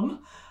problem.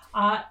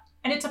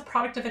 And it's a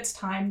product of its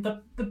time.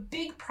 The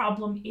big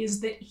problem is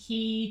that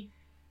he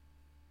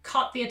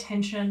caught the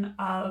attention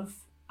of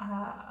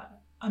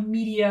a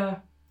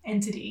media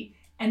entity,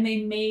 and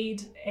they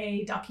made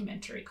a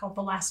documentary called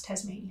The Last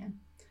Tasmanian.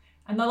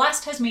 And The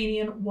Last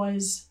Tasmanian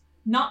was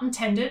not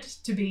intended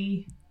to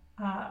be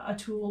a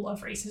tool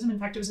of racism. In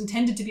fact, it was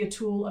intended to be a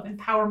tool of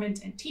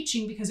empowerment and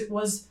teaching, because it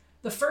was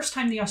the first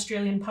time the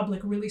Australian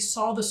public really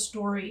saw the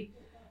story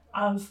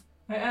of,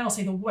 I'll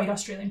say the white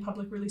Australian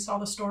public really saw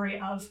the story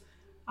of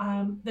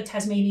the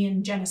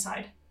Tasmanian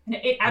genocide. And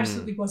it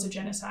absolutely was a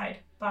genocide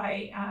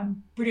by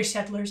British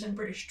settlers and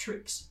British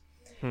troops.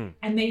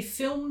 And they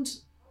filmed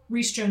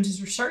Rhys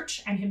Jones's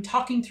research and him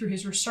talking through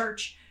his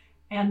research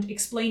and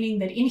explaining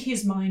that in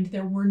his mind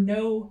there were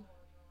no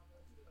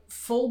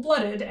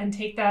full-blooded, and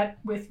take that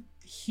with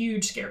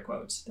huge scare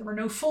quotes, there were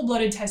no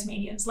full-blooded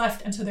Tasmanians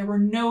left, and so there were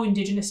no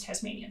Indigenous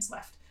Tasmanians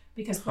left,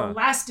 because the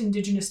last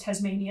Indigenous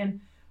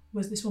Tasmanian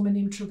was this woman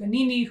named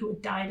Truganini, who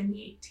had died in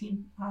the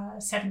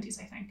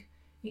 1870s, I think,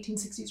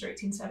 1860s or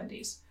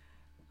 1870s.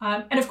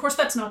 And of course,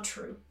 that's not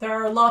true. There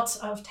are lots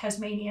of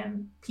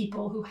Tasmanian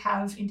people who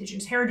have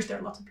Indigenous heritage. There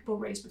are lots of people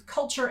raised with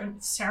culture and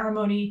with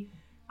ceremony.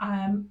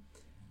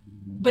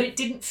 But it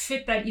didn't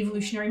fit that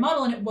evolutionary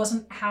model, and it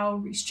wasn't how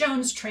Rhys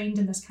Jones, trained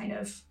in this kind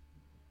of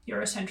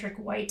Eurocentric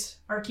white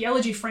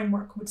archaeology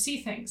framework, would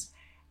see things.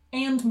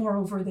 And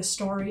moreover, the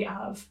story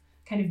of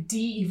kind of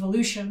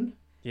de-evolution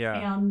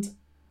and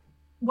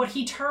what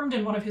he termed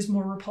in one of his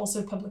more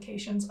repulsive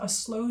publications, a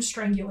slow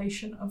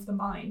strangulation of the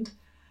mind.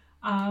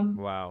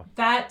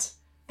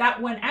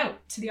 That went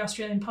out to the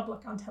Australian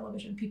public on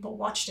television. People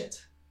watched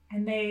it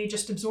and they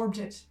just absorbed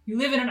it. You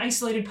live in an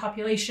isolated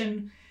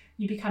population,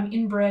 you become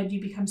inbred, you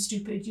become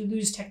stupid, you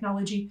lose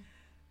technology,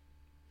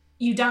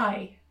 you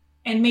die.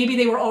 And maybe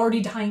they were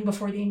already dying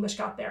before the English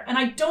got there. And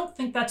I don't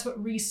think that's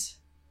what Rhys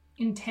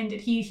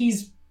intended.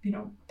 He's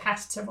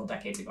passed several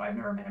decades ago. I've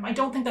never met him. I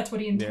don't think that's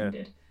what he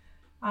intended.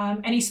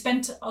 And he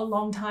spent a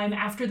long time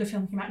after the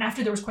film came out, and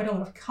after there was quite a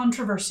lot of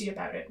controversy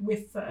about it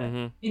with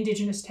the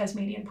Indigenous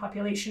Tasmanian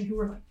population, who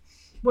were like,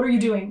 what are you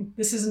doing?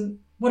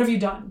 What have you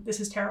done? This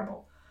is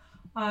terrible.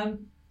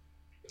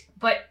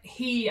 But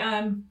he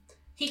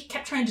he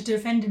kept trying to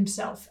defend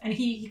himself, and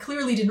he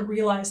clearly didn't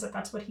realize that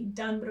that's what he'd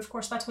done, but of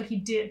course that's what he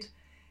did.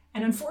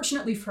 And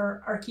unfortunately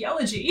for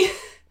archaeology,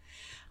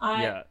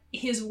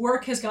 his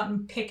work has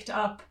gotten picked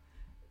up.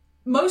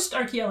 Most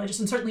archaeologists,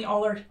 and certainly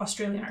all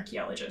Australian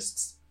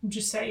archaeologists,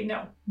 just say,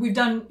 no, we've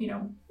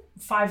done,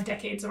 5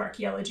 decades of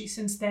archaeology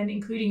since then,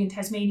 including in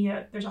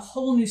Tasmania. There's a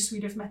whole new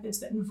suite of methods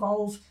that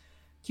involve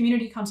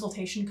community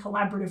consultation,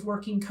 collaborative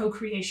working,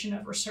 co-creation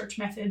of research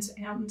methods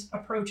and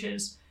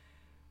approaches.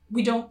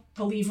 We don't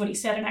believe what he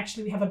said, and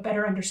actually we have a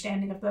better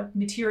understanding of the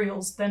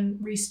materials than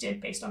Rees did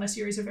based on a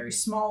series of very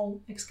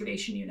small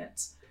excavation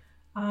units.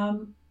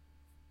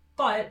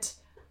 But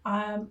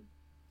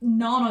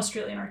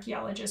non-Australian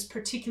archaeologists,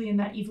 particularly in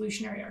that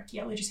evolutionary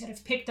archaeology set,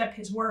 have picked up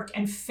his work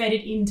and fed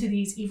it into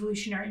these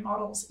evolutionary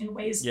models in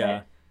ways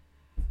that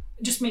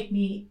just make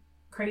me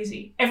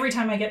crazy. Every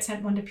time I get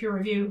sent one to peer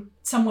review,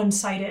 someone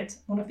cited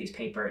one of these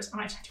papers,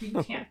 and I just have to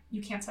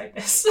you can't cite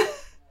this.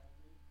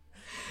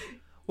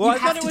 Well, I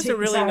thought it was a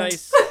really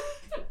nice.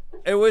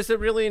 It was a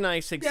really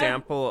nice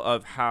example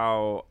of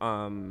how,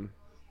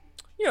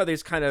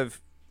 these kind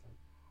of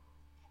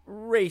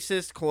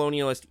racist,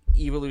 colonialist,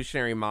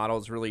 evolutionary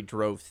models really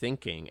drove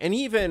thinking, and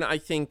even I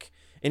think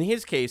in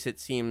his case, it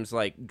seems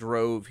like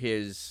drove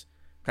his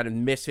kind of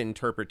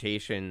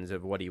misinterpretations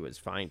of what he was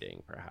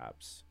finding,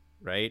 perhaps,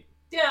 right?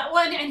 Yeah,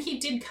 well, and he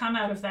did come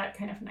out of that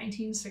kind of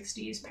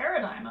 1960s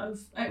paradigm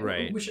of,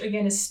 which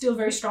again is still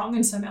very strong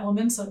in some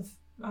elements of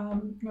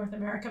North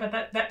America, but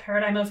that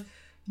paradigm of,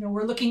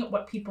 we're looking at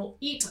what people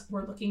eat,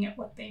 we're looking at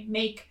what they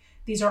make.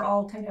 These are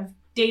all kind of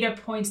data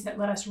points that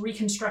let us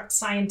reconstruct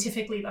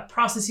scientifically the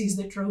processes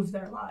that drove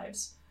their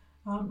lives,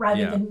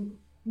 rather than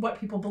what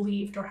people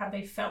believed or how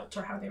they felt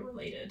or how they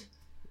related.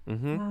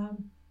 Mm-hmm.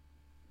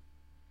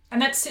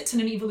 And that sits in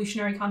an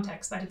evolutionary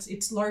context, that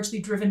it's largely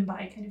driven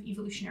by kind of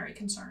evolutionary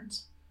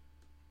concerns.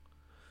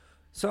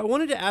 So I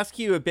wanted to ask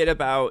you a bit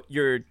about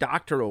your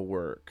doctoral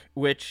work,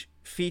 which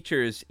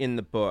features in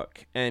the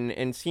book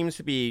and seems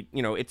to be,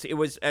 it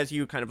was, as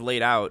you kind of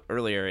laid out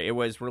earlier, it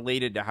was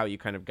related to how you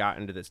kind of got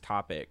into this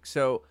topic.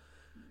 So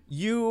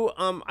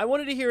I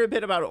wanted to hear a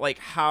bit about like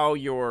how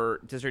your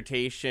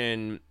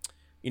dissertation,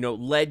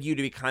 led you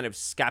to be kind of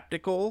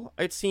skeptical,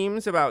 it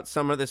seems, about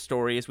some of the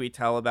stories we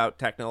tell about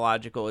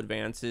technological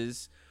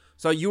advances.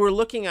 So you were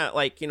looking at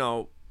like,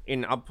 I'll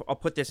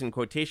put this in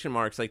quotation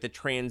marks, like the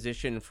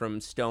transition from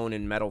stone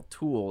and metal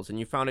tools, and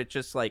you found it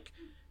just like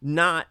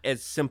not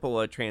as simple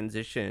a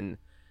transition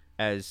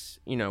as,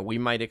 we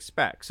might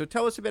expect. So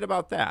tell us a bit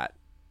about that.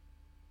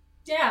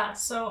 Yeah,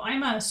 so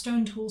I'm a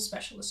stone tool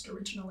specialist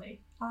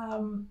originally.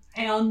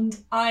 And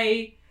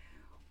I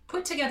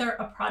put together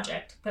a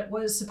project that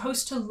was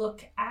supposed to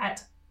look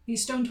at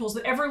these stone tools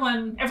that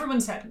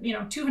everyone said,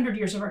 200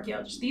 years of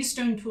archaeology, these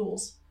stone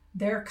tools,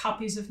 they're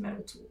copies of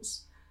metal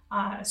tools,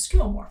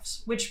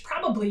 skeuomorphs, which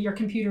probably your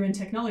computer and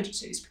technology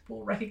studies people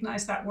will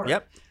recognize that word.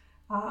 Yep.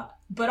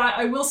 But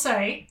I will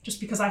say,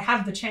 just because I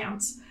have the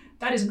chance,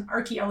 that is an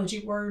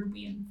archaeology word.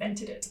 We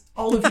invented it.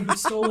 All of you have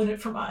stolen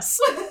it from us.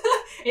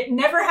 It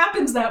never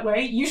happens that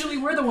way. Usually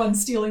we're the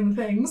ones stealing the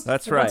things.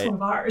 That's right. That's one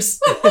of ours.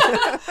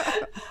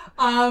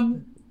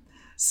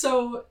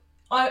 So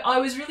I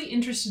was really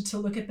interested to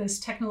look at this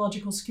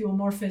technological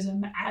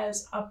skeuomorphism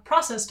as a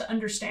process to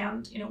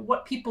understand,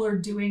 what people are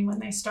doing when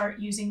they start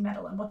using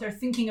metal and what they're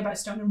thinking about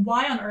stone and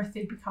why on earth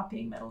they'd be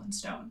copying metal and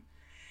stone.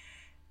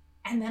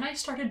 And then I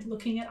started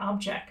looking at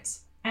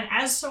objects. And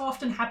as so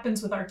often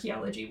happens with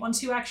archaeology,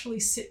 once you actually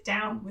sit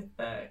down with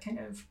the kind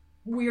of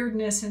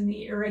weirdness and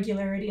the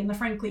irregularity and the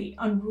frankly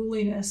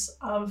unruliness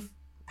of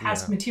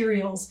past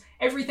materials,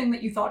 everything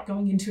that you thought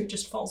going into it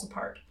just falls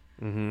apart.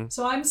 Mm-hmm.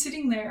 So I'm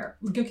sitting there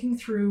looking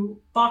through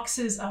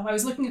boxes of, I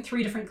was looking at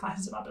 3 different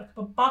classes of objects,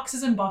 but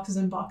boxes and boxes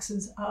and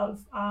boxes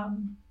of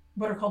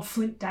what are called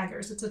flint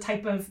daggers. It's a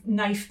type of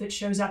knife that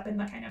shows up in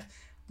the kind of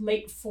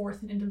late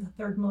 4th and into the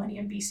 3rd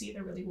millennium BC.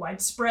 They're really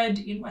widespread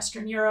in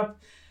Western Europe.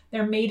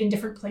 They're made in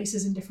different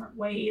places in different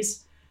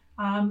ways.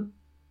 I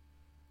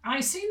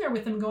was sitting there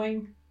with them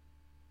going,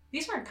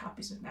 these aren't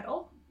copies of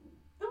metal.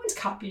 No one's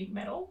copying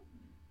metal.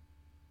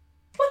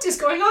 What is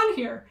going on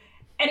here?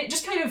 And it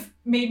just kind of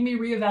made me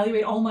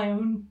reevaluate all my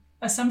own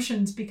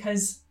assumptions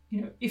because,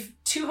 if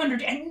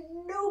 200, and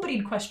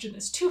nobody'd question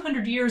this,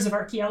 200 years of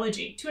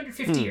archaeology,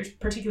 250 years,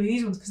 particularly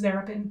these ones, because they're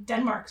up in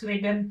Denmark. So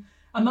they'd been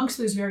amongst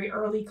those very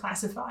early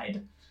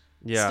classified,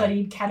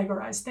 studied,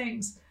 categorized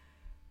things.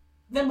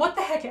 Then what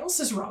the heck else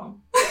is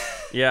wrong?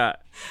 Yeah.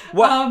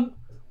 What?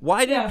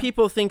 Why did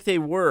people think they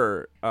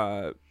were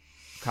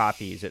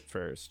copies at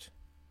first?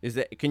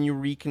 Can you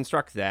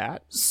reconstruct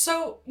that?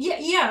 So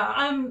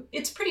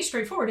it's pretty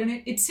straightforward,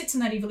 and it sits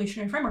in that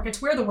evolutionary framework.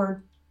 It's where the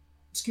word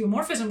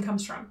skeuomorphism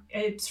comes from.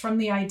 It's from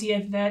the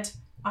idea that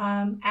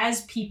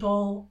as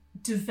people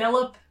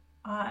develop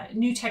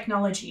new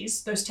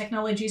technologies, those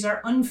technologies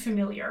are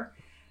unfamiliar,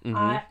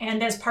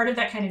 and as part of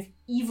that kind of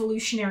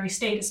evolutionary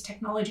state, as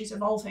technology is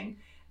evolving,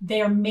 they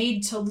are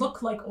made to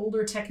look like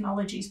older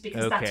technologies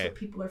because that's what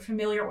people are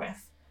familiar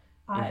with.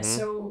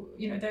 So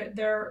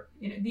they're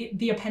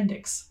the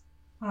appendix.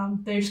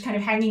 They're just kind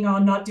of hanging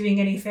on, not doing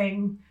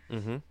anything.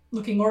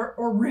 looking,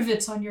 or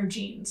rivets on your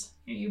jeans.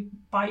 You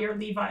buy your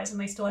Levi's and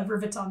they still have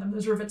rivets on them.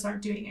 Those rivets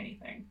aren't doing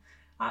anything.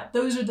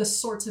 Those are the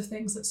sorts of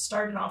things that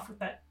started off with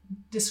that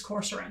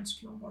discourse around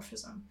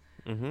skeuomorphism.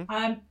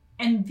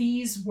 And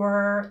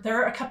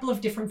there are a couple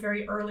of different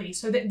very early,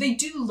 so they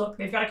do look,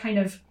 they've got a kind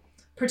of,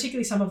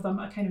 particularly some of them,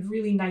 a kind of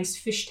really nice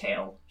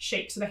fishtail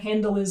shape. So the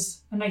handle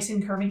is a nice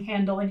incurving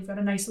handle and you've got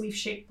a nice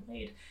leaf-shaped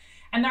blade.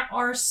 And there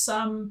are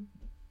some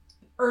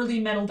early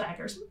metal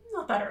daggers,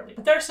 not that early,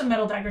 but there are some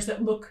metal daggers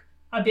that look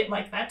a bit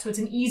like that. So it's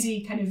an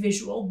easy kind of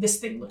visual, this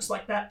thing looks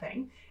like that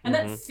thing. And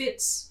that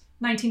fits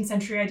 19th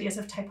century ideas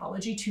of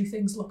typology. Two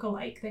things look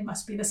alike, they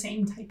must be the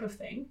same type of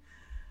thing.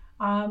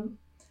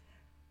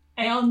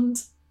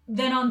 And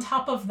then on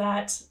top of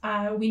that,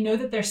 we know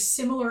that they're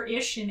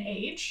similar-ish in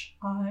age,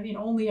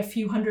 only a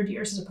few hundred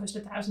years as opposed to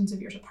thousands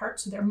of years apart.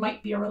 So there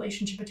might be a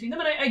relationship between them.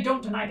 And I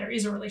don't deny there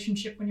is a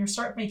relationship. When you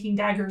start making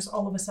daggers,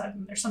 all of a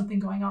sudden there's something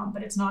going on,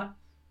 but it's not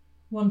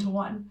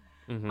one-to-one.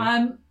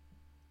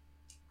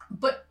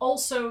 But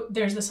also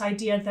there's this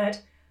idea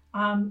that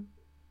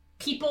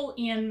people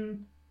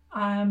in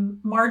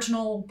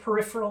marginal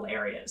peripheral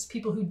areas,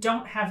 people who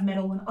don't have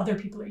metal when other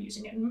people are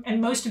using it,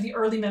 and most of the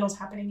early metals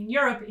happening in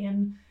Europe,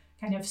 in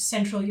kind of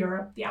Central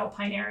Europe, the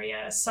Alpine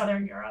area,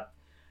 Southern Europe.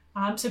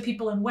 So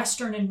people in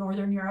Western and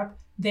Northern Europe,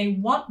 they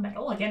want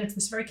metal. Again, it's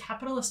this very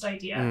capitalist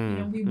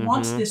idea. We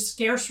want this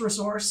scarce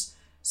resource,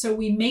 so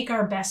we make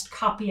our best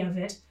copy of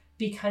it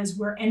because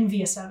we're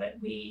envious of it.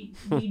 We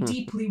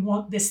deeply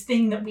want this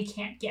thing that we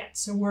can't get.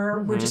 So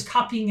we're just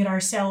copying it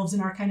ourselves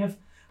in our kind of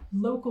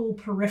local,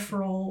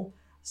 peripheral,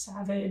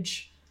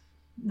 savage,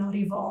 not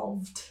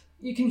evolved.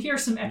 You can hear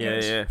some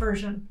echoes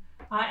version.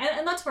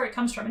 And that's where it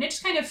comes from. And it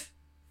just kind of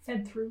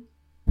fed through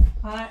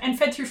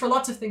for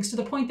lots of things, to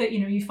the point that,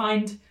 you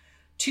find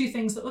two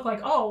things that look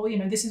like,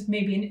 this is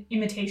maybe an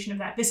imitation of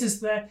that. This is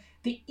the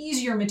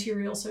easier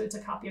material, so it's a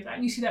copy of that.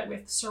 And you see that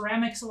with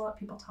ceramics a lot.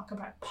 People talk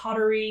about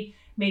pottery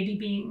maybe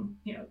being,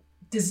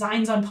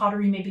 designs on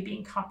pottery maybe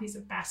being copies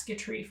of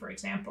basketry, for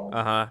example.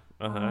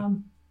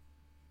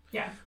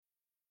 Yeah.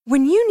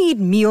 When you need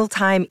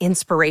mealtime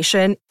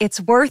inspiration,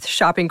 it's worth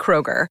shopping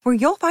Kroger, where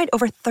you'll find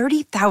over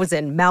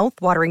 30,000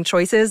 mouth-watering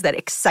choices that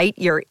excite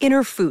your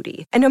inner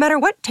foodie. And no matter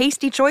what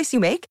tasty choice you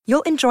make,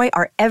 you'll enjoy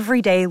our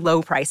everyday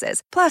low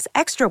prices, plus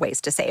extra ways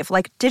to save,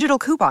 like digital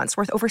coupons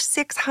worth over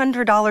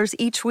 $600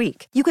 each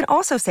week. You can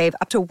also save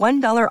up to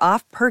 $1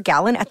 off per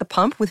gallon at the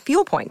pump with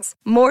fuel points.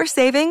 More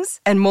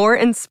savings and more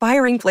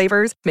inspiring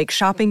flavors make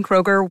shopping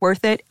Kroger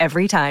worth it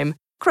every time.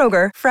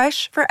 Kroger,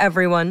 fresh for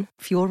everyone.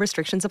 Fuel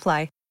restrictions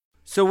apply.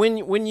 So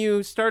when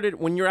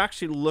you're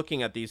actually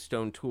looking at these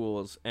stone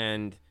tools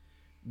and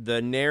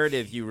the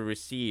narrative you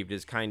received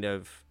is kind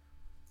of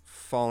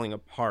falling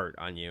apart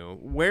on you,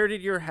 where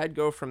did your head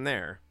go from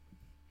there?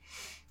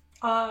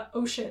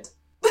 Oh shit.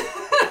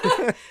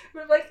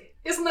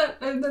 Isn't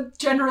that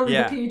generally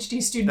the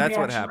PhD student that's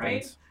reaction, what happens.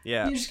 Right?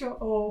 Yeah. You just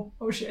go,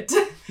 oh shit.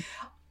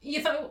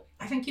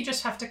 I think you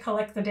just have to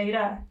collect the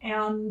data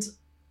and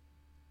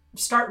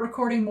start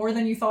recording more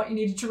than you thought you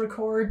needed to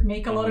record,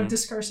 make a lot of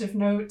discursive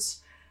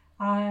notes,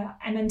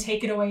 and then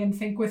take it away and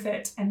think with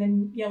it, and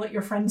then yell at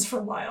your friends for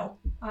a while.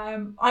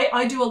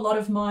 I do a lot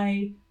of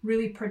my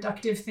really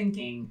productive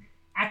thinking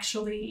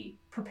actually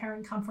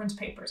preparing conference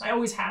papers. I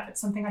always have. It's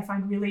something I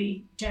find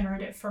really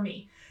generative for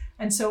me.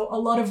 And so a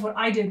lot of what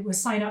I did was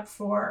sign up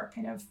for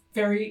kind of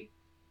very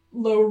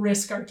low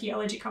risk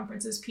archaeology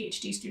conferences,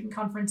 PhD student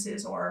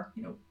conferences, or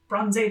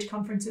Bronze Age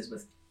conferences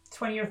with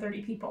 20 or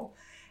 30 people,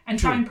 and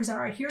try and present,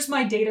 all right, here's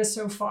my data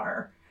so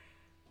far.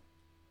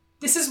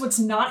 This is what's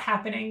not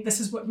happening.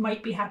 This is what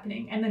might be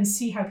happening, and then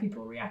see how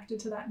people reacted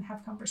to that and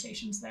have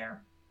conversations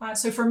there.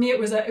 So for me, it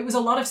was a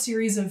lot of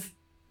series of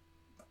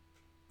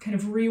kind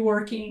of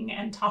reworking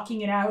and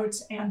talking it out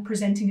and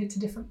presenting it to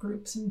different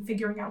groups and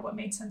figuring out what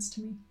made sense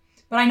to me.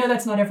 But I know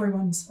that's not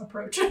everyone's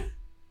approach.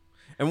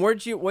 And what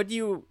do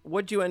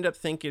you end up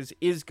think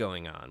is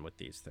going on with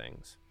these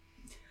things?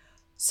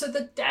 So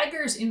the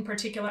daggers in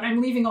particular, and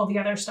I'm leaving all the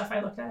other stuff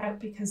I looked at out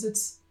because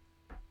it's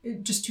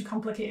just too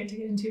complicated to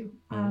get into.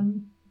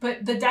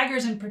 But the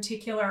daggers in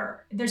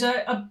particular, there's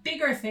a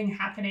bigger thing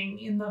happening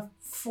in the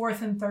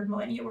 4th and 3rd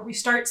millennia where we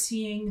start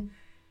seeing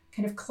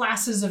kind of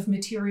classes of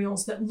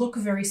materials that look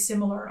very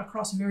similar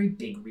across very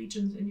big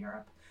regions in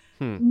Europe.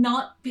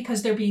 Not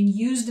because they're being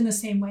used in the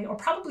same way or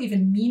probably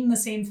even mean the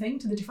same thing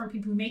to the different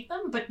people who make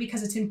them, but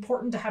because it's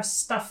important to have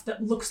stuff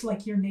that looks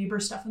like your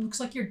neighbor's stuff and looks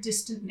like your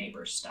distant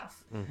neighbor's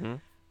stuff.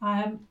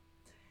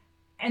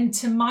 And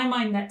to my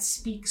mind, that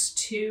speaks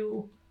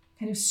to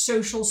kind of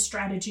social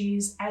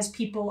strategies as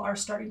people are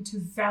starting to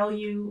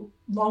value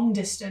long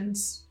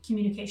distance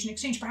communication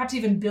exchange, perhaps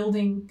even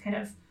building kind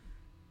of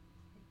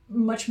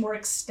much more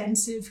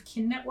extensive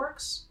kin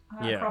networks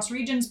across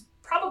regions,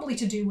 probably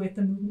to do with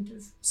the movement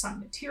of some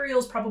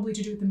materials, probably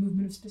to do with the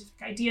movement of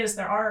specific ideas.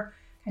 There are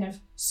kind of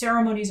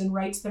ceremonies and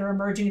rites that are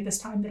emerging at this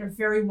time that are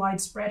very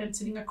widespread and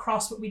sitting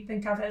across what we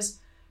think of as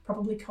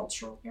probably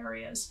cultural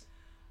areas.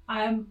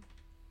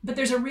 But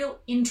there's a real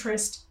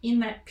interest in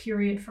that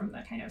period from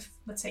the kind of,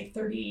 let's say,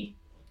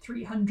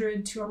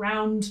 3300 to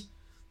around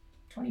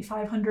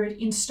 2500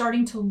 in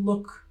starting to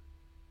look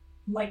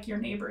like your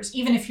neighbors,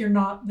 even if you're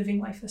not living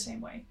life the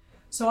same way.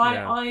 So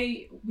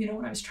I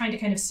when I was trying to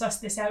kind of suss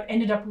this out,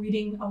 ended up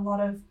reading a lot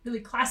of really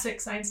classic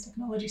science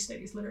technology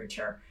studies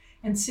literature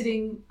and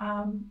sitting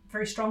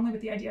very strongly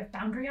with the idea of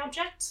boundary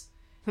objects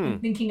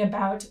and thinking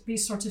about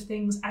these sorts of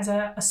things as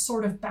a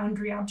sort of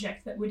boundary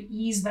object that would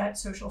ease that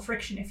social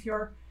friction. If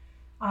you're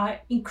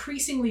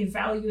increasingly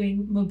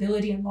valuing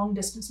mobility and long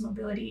distance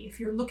mobility, if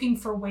you're looking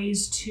for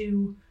ways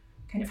to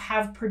kind of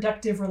have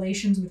productive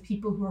relations with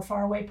people who are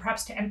far away,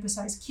 perhaps to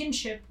emphasize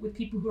kinship with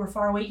people who are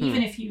far away,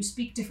 even if you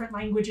speak different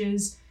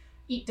languages,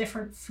 eat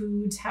different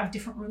foods, have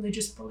different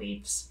religious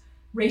beliefs,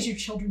 raise your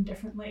children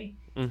differently.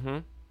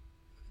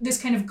 This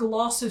kind of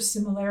gloss of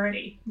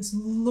similarity, this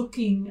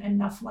looking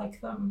enough like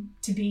them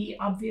to be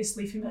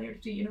obviously familiar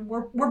to,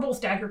 we're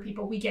both dagger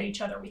people. We get each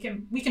other. We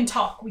can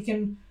talk. We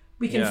can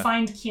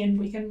find kin.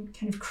 We can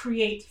kind of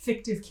create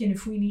fictive kin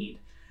if we need.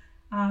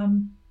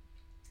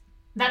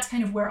 That's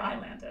kind of where I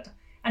landed.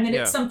 And then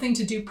it's something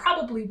to do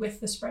probably with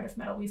the spread of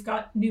metal. We've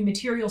got new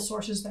material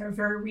sources that are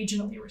very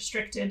regionally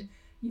restricted.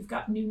 You've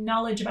got new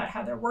knowledge about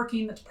how they're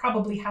working that's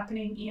probably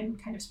happening in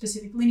kind of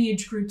specific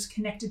lineage groups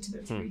connected to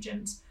those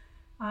regions.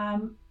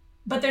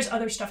 But there's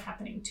other stuff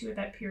happening too at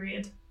that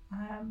period.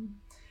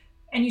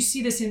 And you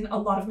see this in a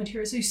lot of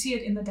materials. So you see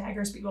it in the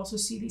daggers, but you also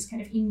see these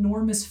kind of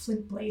enormous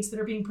flint blades that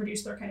are being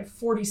produced. They're kind of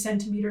 40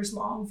 centimeters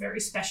long,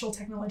 very special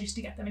technologies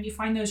to get them. And you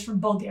find those from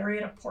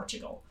Bulgaria to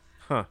Portugal.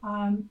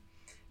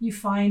 You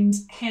find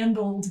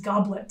handled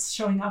goblets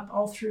showing up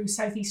all through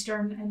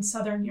southeastern and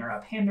southern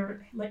Europe,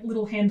 like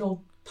little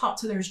handled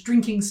pots. So there's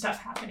drinking stuff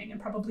happening and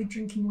probably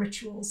drinking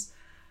rituals.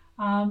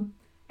 And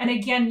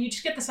again, you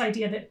just get this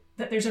idea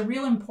that there's a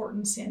real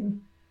importance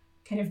in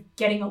kind of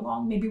getting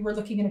along. Maybe we're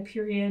looking at a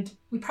period,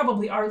 we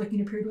probably are looking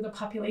at a period where the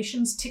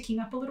population's ticking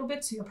up a little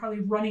bit. So you're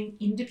probably running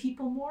into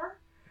people more,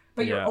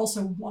 but you're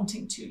also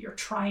wanting to, you're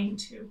trying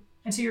to.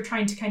 And so you're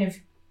trying to kind of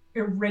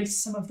erase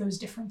some of those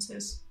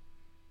differences.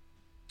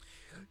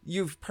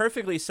 You've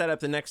perfectly set up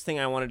the next thing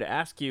I wanted to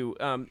ask you.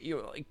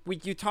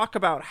 You talk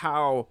about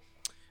how,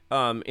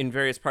 in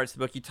various parts of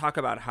the book, you talk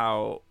about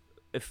how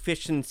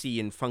efficiency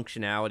and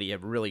functionality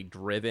have really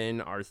driven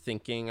our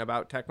thinking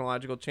about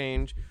technological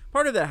change.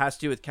 Part of that has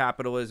to do with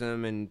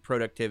capitalism and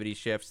productivity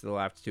shifts the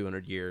last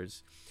 200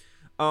 years.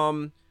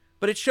 But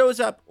it shows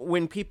up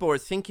when people are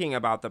thinking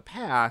about the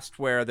past,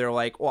 where they're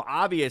like, well,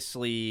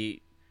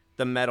 obviously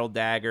the metal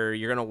dagger,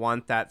 you're going to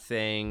want that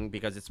thing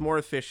because it's more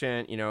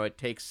efficient. It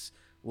takes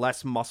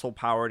less muscle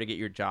power to get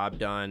your job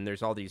done.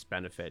 There's all these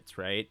benefits,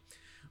 right?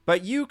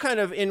 But you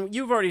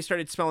you've already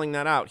started spelling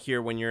that out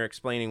here when you're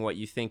explaining what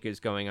you think is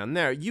going on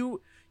there. You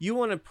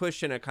want to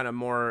push in a kind of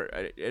more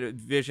a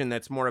vision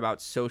that's more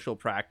about social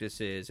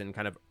practices and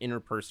kind of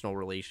interpersonal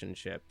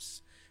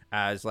relationships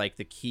as like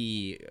the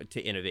key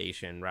to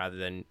innovation rather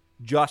than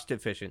just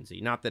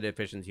efficiency. Not that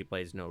efficiency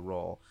plays no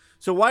role.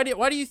 So why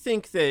do you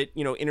think that,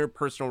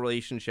 interpersonal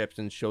relationships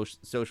and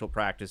social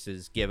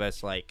practices give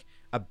us like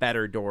a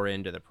better door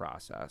into the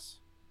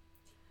process?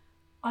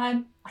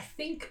 I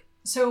think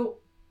so.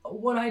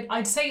 What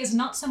I'd say is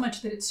not so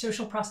much that it's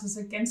social process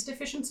against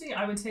efficiency.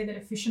 I would say that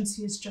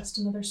efficiency is just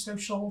another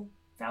social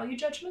value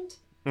judgment.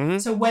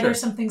 So whether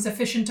something's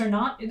efficient or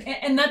not,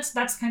 and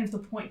that's kind of the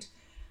point.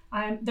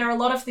 There are a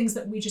lot of things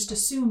that we just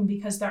assume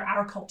because they're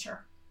our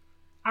culture.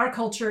 Our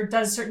culture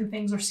does certain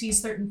things or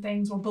sees certain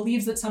things or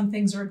believes that some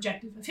things are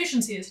objective.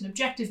 Efficiency is an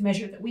objective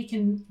measure that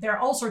there are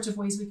all sorts of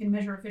ways we can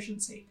measure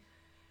efficiency.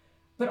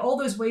 But all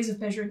those ways of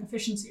measuring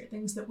efficiency are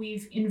things that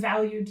we've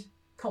invalued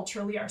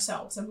culturally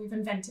ourselves and we've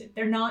invented.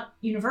 They're not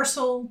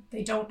universal.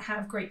 They don't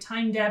have great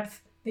time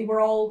depth. They were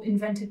all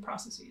invented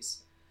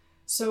processes.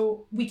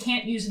 So we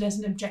can't use it as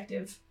an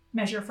objective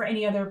measure for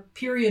any other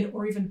period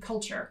or even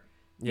culture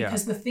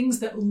because the things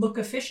that look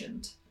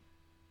efficient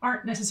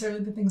aren't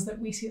necessarily the things that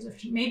we see as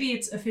efficient. Maybe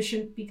it's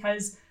efficient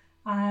because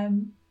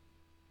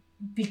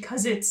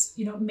it's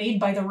made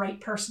by the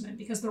right person, and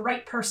because the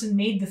right person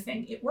made the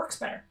thing, it works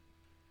better.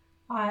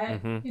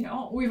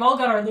 We've all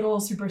got our little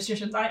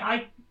superstitions.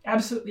 I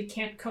absolutely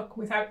can't cook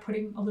without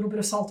putting a little bit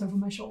of salt over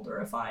my shoulder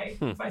if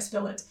I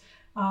spill it.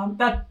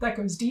 That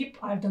goes deep.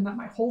 I've done that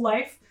my whole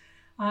life.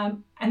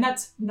 And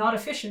that's not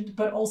efficient,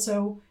 but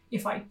also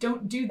if I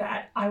don't do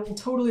that, I will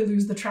totally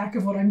lose the track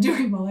of what I'm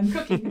doing while I'm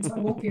cooking, and so I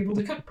won't be able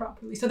to cook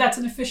properly. So that's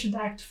an efficient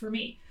act for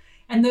me.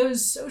 And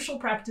those social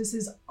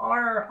practices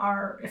are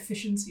our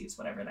efficiencies,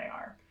 whatever they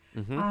are.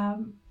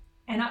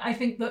 And I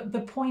think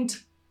the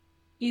point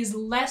is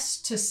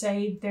less to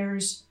say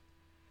there's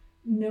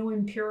no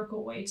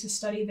empirical way to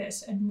study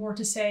this, and more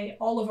to say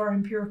all of our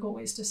empirical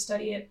ways to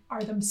study it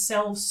are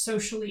themselves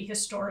socially,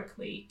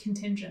 historically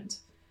contingent.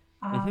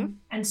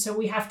 And so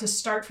we have to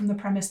start from the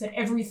premise that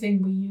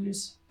everything we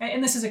use,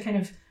 and this is a kind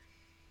of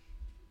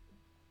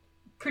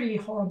pretty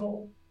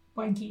horrible,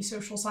 wanky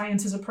social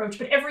sciences approach,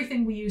 but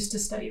everything we use to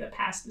study the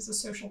past is a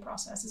social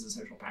process, is a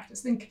social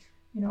practice. Think,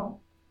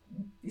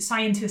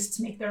 scientists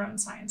make their own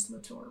science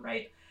latour,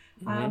 right?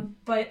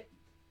 But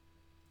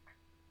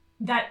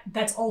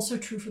that's also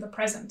true for the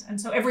present.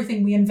 And so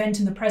everything we invent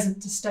in the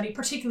present to study,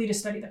 particularly to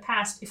study the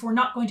past, if we're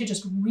not going to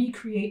just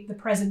recreate the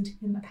present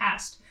in the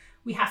past,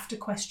 we have to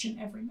question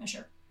every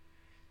measure.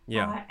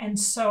 Yeah. And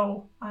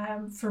so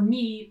for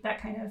me,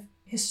 that kind of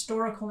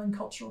historical and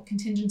cultural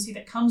contingency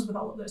that comes with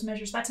all of those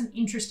measures, that's an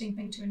interesting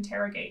thing to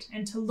interrogate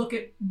and to look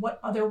at what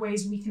other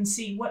ways we can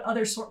see, what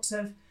other sorts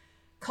of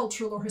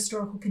cultural or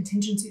historical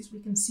contingencies we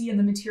can see in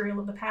the material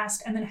of the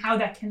past, and then how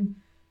that can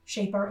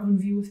shape our own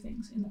view of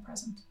things in the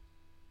present.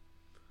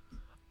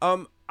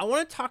 I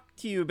want to talk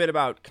to you a bit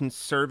about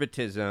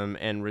conservatism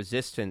and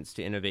resistance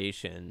to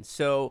innovation.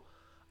 So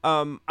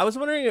I was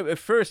wondering at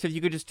first if you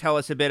could just tell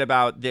us a bit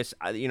about this,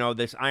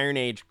 this Iron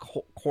Age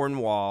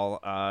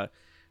Cornwall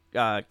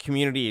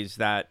communities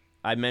that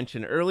I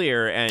mentioned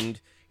earlier, and,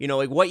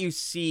 like what you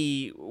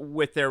see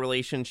with their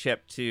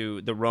relationship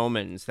to the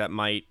Romans that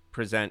might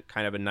present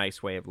kind of a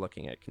nice way of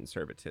looking at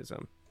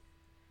conservatism.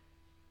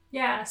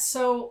 Yeah,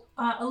 so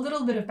a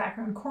little bit of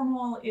background.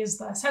 Cornwall is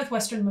the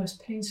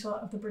southwesternmost peninsula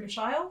of the British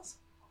Isles.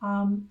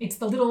 It's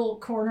the little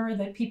corner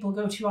that people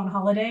go to on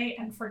holiday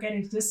and forget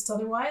exists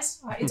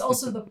otherwise. It's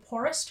also the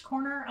poorest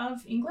corner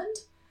of England.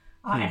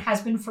 It has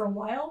been for a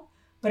while,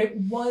 but it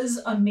was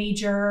a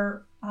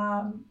major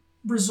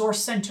resource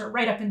center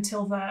right up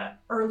until the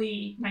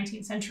early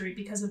 19th century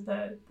because of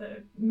the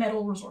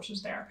metal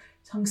resources there.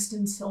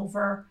 Tungsten,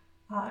 silver,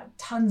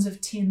 tons of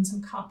tins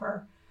and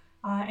copper.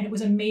 And it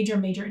was a major,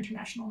 major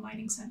international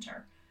mining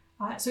center.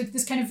 So it's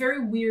this kind of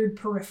very weird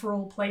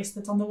peripheral place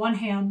that's on the one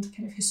hand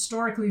kind of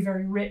historically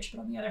very rich,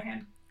 but on the other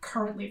hand,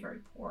 currently very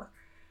poor.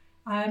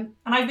 And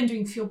I've been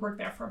doing field work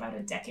there for about a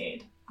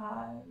decade,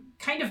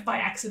 kind of by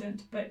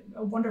accident, but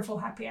a wonderful,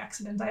 happy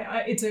accident.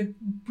 It's a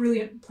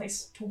brilliant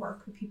place to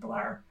work. The people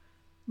are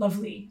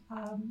lovely,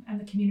 and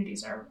the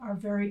communities are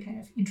very kind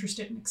of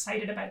interested and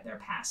excited about their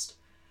past.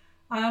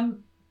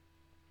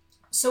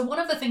 So one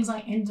of the things I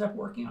ended up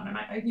working on, and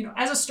I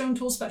as a stone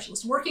tool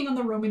specialist, working on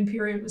the Roman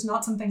period was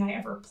not something I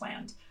ever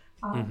planned.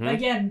 But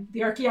again,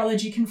 the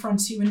archaeology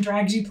confronts you and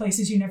drags you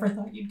places you never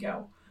thought you'd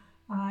go.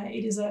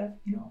 It is a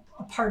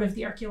part of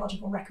the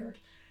archaeological record.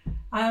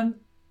 And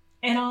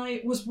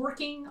I was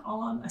working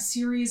on a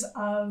series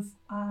of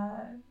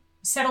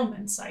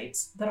settlement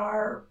sites that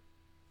are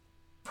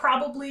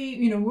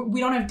probably, we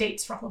don't have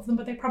dates for all of them,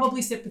 but they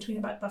probably sit between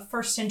about the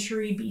 1st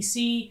century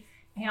BC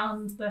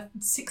and the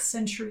 6th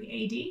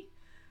century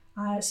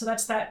AD. So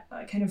that's that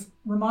kind of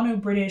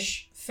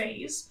Romano-British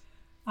phase.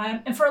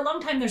 And for a long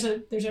time, there's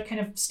a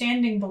kind of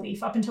standing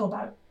belief up until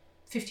about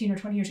 15 or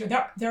 20 years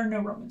ago, there are no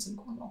Romans in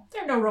Cornwall.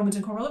 There are no Romans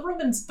in Cornwall. The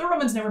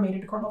Romans never made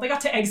it to Cornwall. They got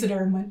to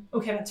Exeter and went,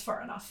 okay, that's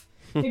far enough.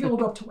 Maybe we'll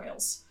go up to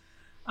Wales.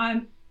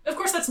 Of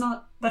course, that's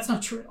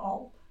not true at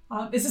all.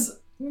 This is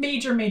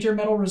major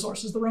metal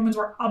resources. The Romans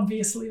were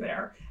obviously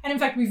there. And in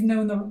fact, we've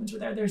known the Romans were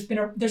there.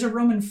 There's a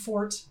Roman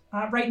fort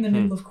right in the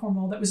middle of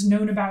Cornwall that was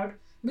known about.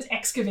 It was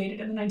excavated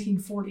in the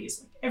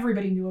 1940s. Like,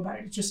 everybody knew about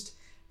it. It just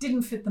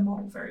didn't fit the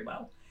model very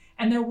well.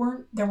 And there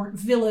weren't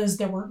villas,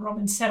 there weren't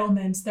Roman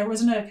settlements. There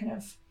wasn't a kind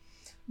of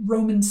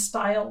Roman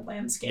style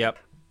landscape. Yep.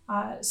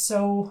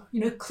 So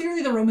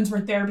clearly the Romans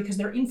weren't there because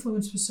their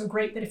influence was so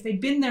great that if they'd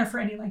been there for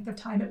any length of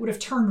time, it would have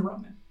turned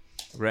Roman.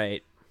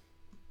 Right.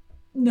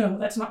 No,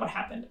 that's not what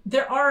happened.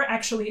 There are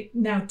actually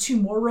now 2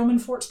 more Roman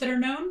forts that are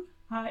known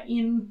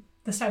in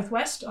the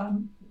southwest.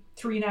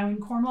 3 now in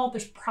Cornwall.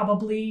 There's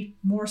probably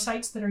more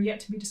sites that are yet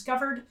to be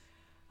discovered.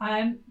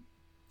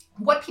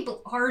 What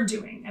people are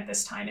doing at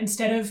this time,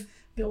 instead of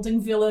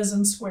building villas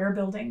and square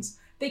buildings,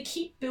 they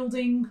keep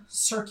building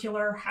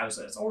circular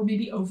houses, or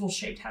maybe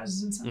oval-shaped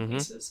houses in some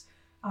cases,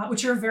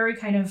 which are a very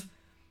kind of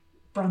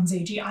Bronze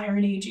Agey,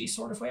 Iron Agey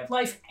sort of way of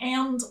life.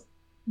 And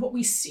what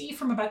we see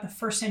from about the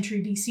 1st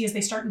century BC is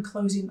they start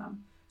enclosing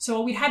them.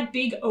 So we had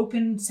big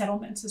open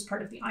settlements as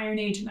part of the Iron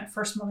Age in that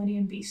first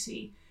millennium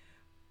BC.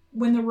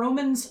 When the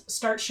Romans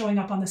start showing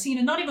up on the scene,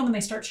 and not even when they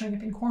start showing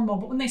up in Cornwall,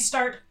 but when they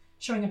start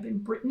showing up in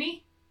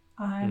Brittany,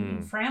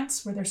 in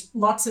France, where there's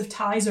lots of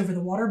ties over the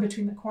water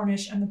between the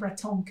Cornish and the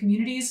Breton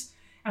communities,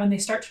 and when they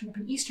start showing up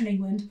in eastern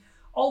England,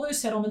 all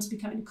those settlements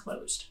become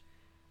enclosed.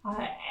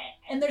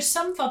 And there's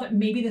some thought that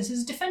maybe this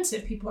is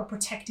defensive. People are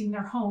protecting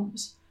their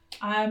homes.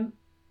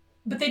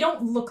 But they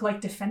don't look like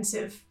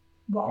defensive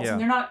walls,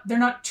 and they're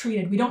not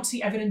treated. We don't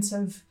see evidence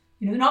of,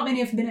 not many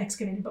have been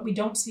excavated, but we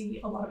don't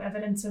see a lot of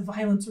evidence of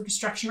violence or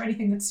destruction or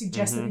anything that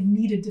suggests that they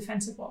needed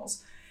defensive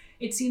walls.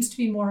 It seems to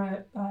be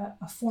more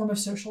a form of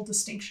social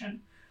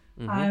distinction.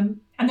 And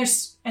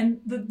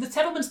the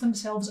settlements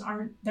themselves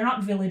they're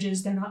not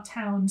villages, they're not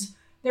towns,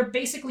 they're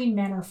basically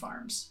manor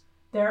farms.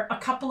 They're a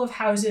couple of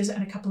houses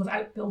and a couple of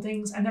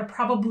outbuildings, and they're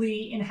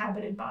probably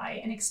inhabited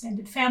by an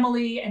extended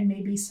family and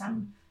maybe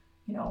some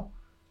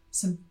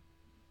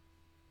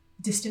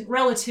distant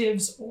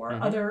relatives or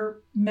other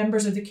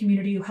members of the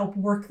community who help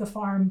work the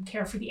farm,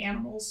 care for the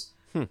animals.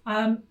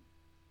 And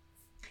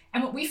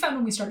what we found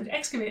when we started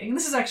excavating, and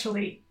this is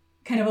actually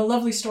kind of a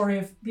lovely story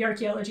of the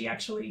archaeology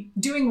actually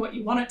doing what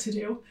you want it to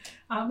do.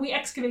 We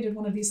excavated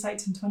one of these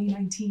sites in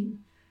 2019,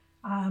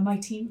 my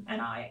team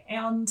and I,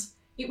 and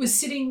it was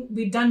sitting,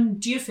 we'd done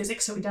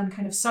geophysics, so we'd done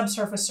kind of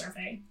subsurface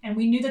survey, and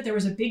we knew that there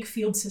was a big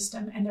field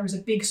system and there was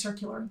a big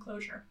circular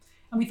enclosure.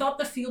 And we thought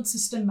the field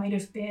system might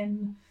have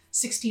been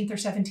 16th or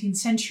 17th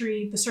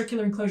century. The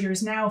circular enclosure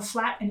is now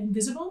flat and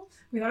invisible.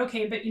 We thought,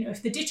 okay, but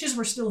if the ditches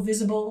were still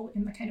visible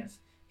in the kind of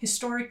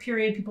historic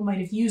period, people might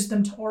have used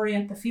them to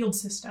orient the field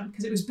system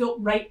because it was built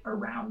right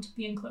around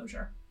the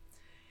enclosure.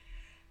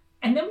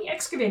 And then we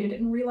excavated it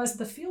and realized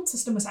the field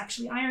system was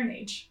actually Iron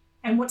Age.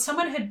 And what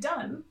someone had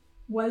done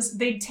was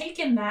they'd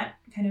taken that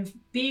kind of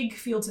big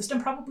field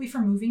system, probably for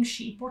moving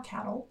sheep or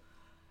cattle,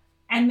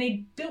 and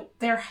they built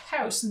their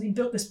house, and they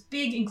built this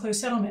big enclosed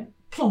settlement,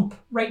 plump,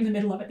 right in the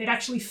middle of it. They'd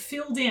actually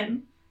filled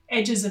in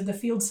edges of the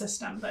field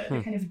system,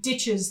 the kind of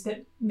ditches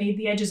that made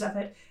the edges of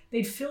it.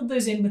 They'd filled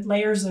those in with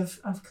layers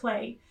of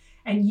clay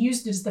and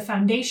used it as the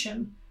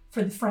foundation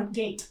for the front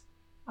gate,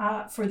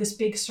 for this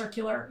big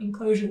circular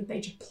enclosure that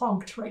they just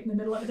plonked right in the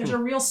middle of it. There's a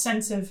real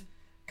sense of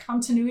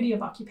continuity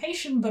of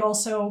occupation, but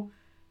also,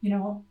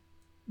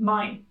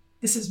 mine.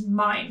 This is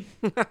mine.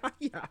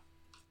 Yeah.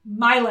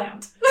 My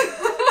land.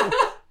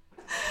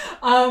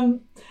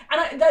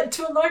 And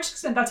to a large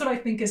extent, that's what I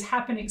think is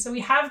happening. So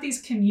we have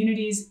these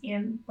communities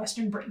in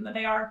Western Britain that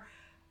they are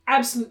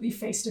absolutely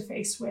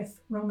face-to-face with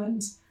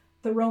Romans.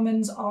 The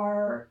Romans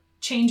are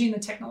changing the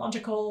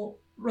technological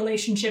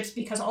relationships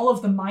because all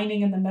of the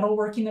mining and the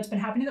metalworking that's been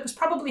happening, that was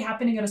probably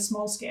happening at a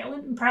small scale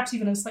and perhaps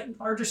even a slightly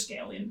larger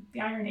scale in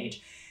the Iron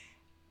Age,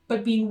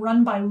 but being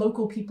run by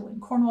local people in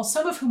Cornwall,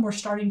 some of whom were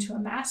starting to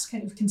amass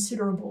kind of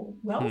considerable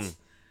wealth.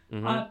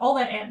 All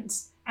that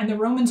ends. And the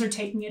Romans are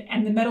taking it,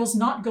 and the metal's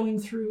not going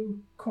through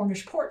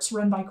Cornish ports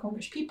run by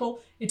Cornish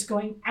people. It's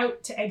going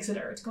out to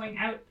Exeter. It's going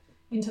out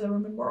into the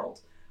Roman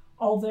world.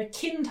 All the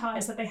kin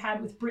ties that they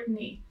had with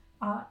Brittany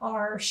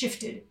are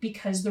shifted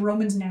because the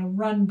Romans now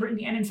run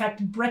Brittany. And in fact,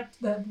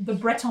 the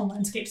Breton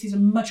landscape sees a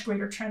much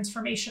greater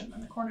transformation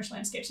than the Cornish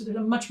landscape. So there's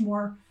a much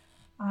more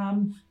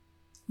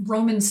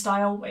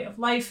Roman-style way of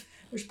life.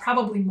 There's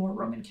probably more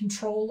Roman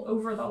control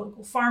over the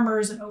local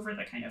farmers and over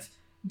the kind of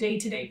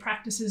day-to-day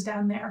practices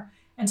down there.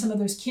 And some of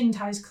those kin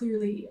ties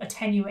clearly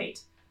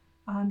attenuate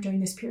during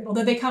this period,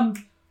 although they come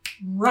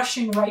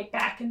rushing right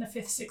back in the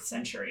 5th, 6th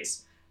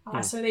centuries.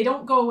 So they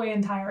don't go away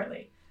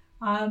entirely.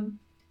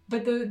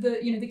 But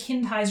the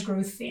kin ties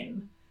grow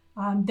thin.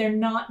 They're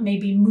not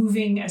maybe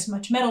moving as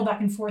much metal back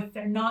and forth.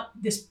 They're not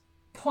this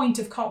point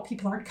of call.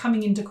 People aren't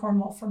coming into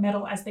Cornwall for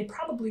metal as they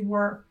probably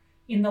were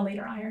in the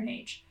later Iron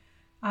Age.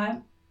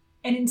 And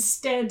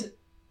instead,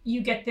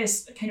 you get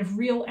this kind of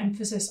real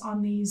emphasis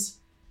on these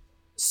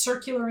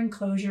circular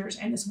enclosures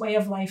and this way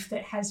of life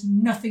that has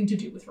nothing to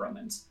do with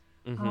Romans.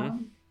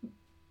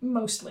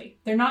 Mostly.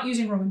 They're not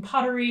using Roman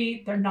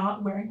pottery. They're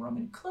not wearing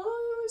Roman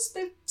clothes.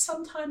 They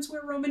sometimes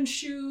wear Roman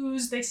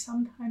shoes. They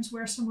sometimes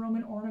wear some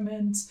Roman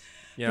ornaments.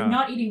 Yeah. They're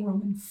not eating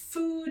Roman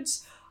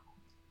foods,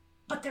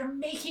 but they're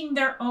making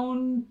their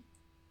own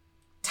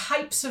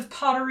types of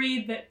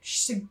pottery that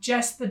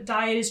suggest the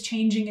diet is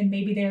changing and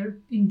maybe they're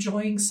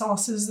enjoying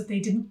sauces that they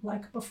didn't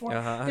like before.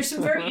 There's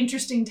some very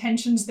interesting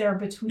tensions there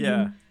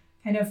between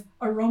kind of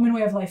a Roman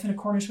way of life and a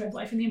Cornish way of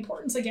life. And the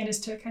importance, again, is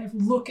to kind of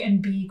look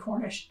and be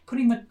Cornish,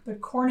 putting the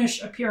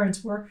Cornish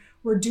appearance.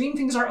 We're doing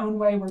things our own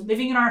way. We're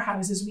living in our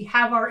houses. We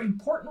have our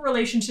important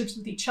relationships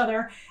with each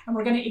other, and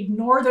we're going to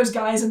ignore those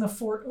guys in the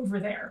fort over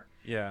there.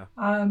 Yeah.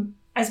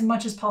 As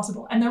much as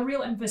possible. And the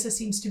real emphasis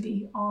seems to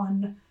be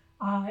on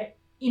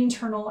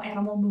internal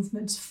animal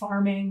movements,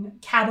 farming,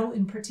 cattle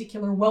in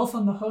particular, wealth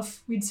on the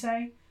hoof, we'd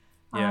say.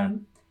 Yeah.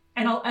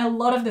 And a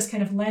lot of this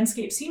kind of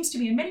landscape seems to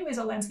be in many ways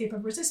a landscape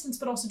of resistance,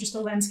 but also just a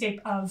landscape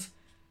of,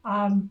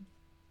 trying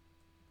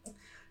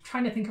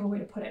to think of a way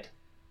to put it,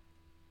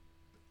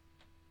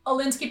 a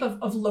landscape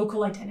of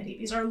local identity.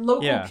 These are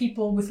local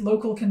people with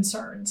local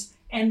concerns,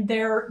 and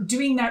they're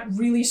doing that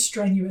really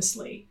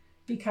strenuously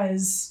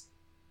because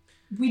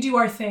we do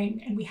our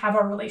thing and we have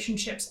our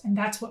relationships, and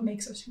that's what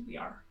makes us who we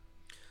are.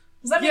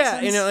 Does that make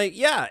sense?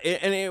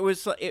 And it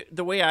was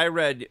the way I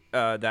read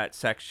that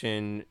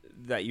section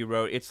that you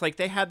wrote, it's like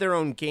they had their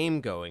own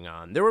game going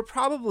on. There were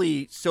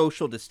probably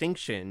social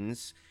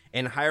distinctions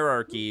and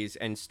hierarchies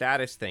and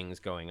status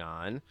things going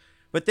on,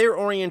 but they're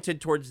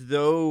oriented towards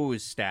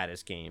those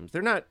status games.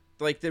 They're not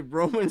like the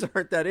Romans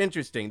aren't that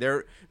interesting.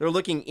 They're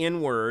looking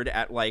inward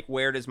at like,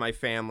 where does my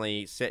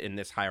family sit in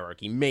this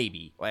hierarchy?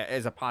 Maybe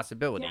as a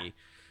possibility. Yeah.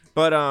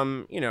 But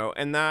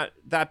and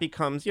that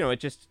becomes, it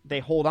just,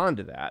 they hold on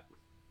to that.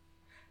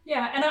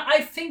 Yeah, and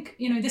I think,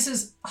 this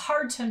is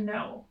hard to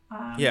know.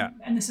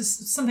 And this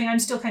is something I'm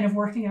still kind of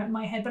working out in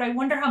my head, but I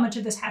wonder how much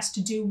of this has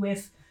to do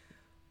with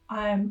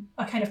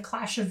a kind of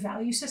clash of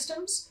value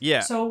systems. Yeah.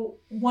 So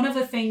one of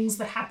the things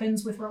that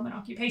happens with Roman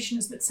occupation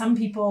is that some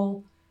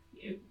people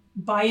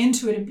buy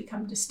into it and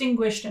become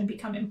distinguished and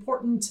become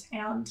important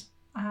and,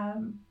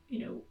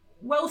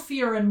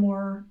 wealthier and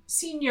more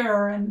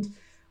senior. And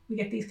we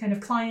get these kind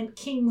of client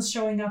kings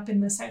showing up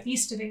in the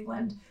southeast of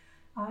England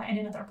and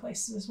in other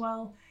places as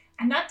well.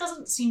 And that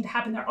doesn't seem to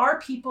happen. There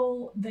are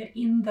people that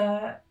in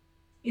the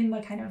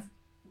kind of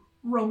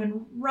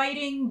Roman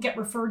writing get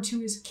referred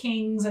to as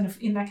kings, and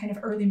in that kind of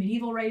early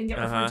medieval writing get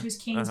referred to as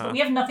kings, but we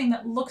have nothing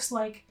that looks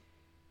like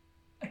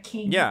a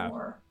king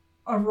or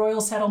a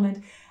royal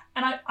settlement.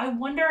 And I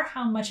wonder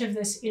how much of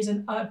this is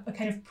a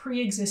kind of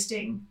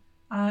pre-existing,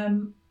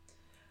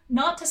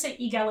 not to say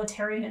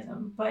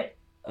egalitarianism, but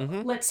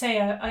let's say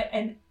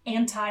an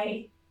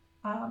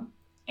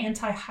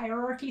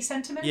anti-hierarchy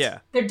sentiment. Yeah.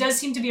 There does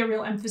seem to be a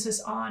real emphasis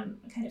on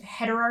kind of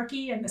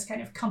heterarchy and this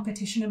kind of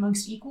competition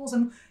amongst equals.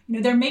 And,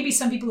 there may be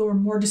some people who are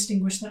more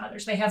distinguished than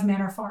others. They have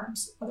manor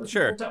farms, other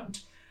people don't.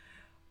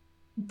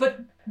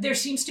 But there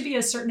seems to be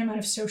a certain amount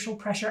of social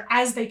pressure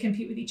as they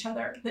compete with each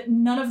other that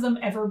none of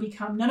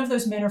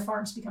those manor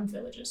farms become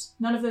villages.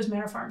 None of those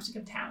manor farms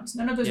become towns.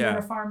 None of those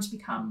manor farms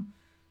become,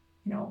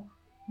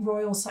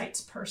 royal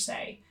sites per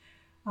se.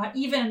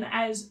 Even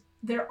as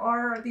there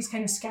are these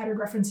kind of scattered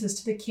references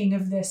to the king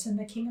of this and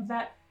the king of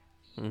that,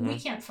 we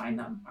can't find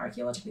them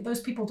archaeologically. Those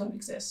people don't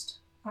exist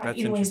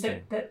in ways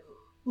that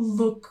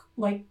look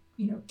like,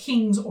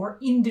 kings or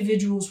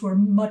individuals who are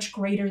much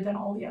greater than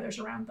all the others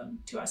around them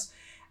to us.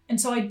 And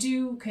so I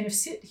do kind of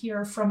sit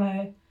here from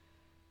a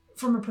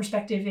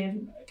perspective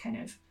in kind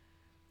of,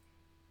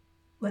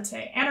 let's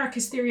say,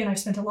 anarchist theory, and I've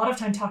spent a lot of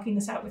time talking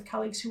this out with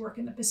colleagues who work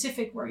in the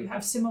Pacific, where you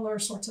have similar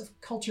sorts of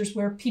cultures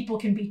where people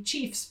can be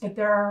chiefs, but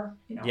there are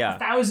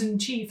 1,000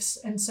 chiefs,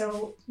 and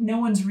so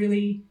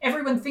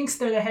everyone thinks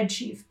they're the head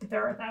chief, but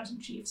there are 1,000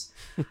 chiefs.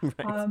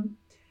 Right.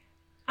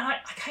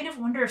 I kind of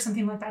wonder if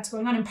something like that's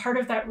going on, and part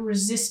of that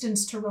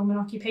resistance to Roman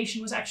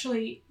occupation was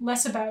actually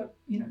less about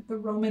the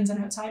Romans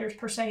and outsiders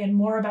per se, and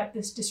more about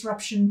this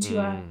disruption to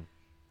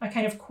a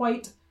kind of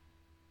quite,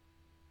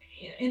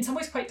 in some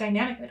ways quite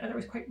dynamic, but in other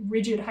ways quite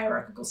rigid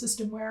hierarchical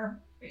system where,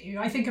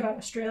 I think about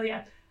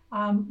Australia.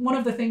 One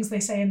of the things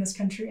they say in this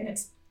country, and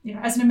it's,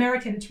 as an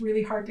American, it's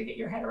really hard to get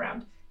your head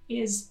around,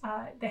 is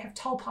they have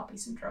tall poppy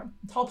syndrome.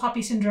 Tall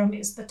poppy syndrome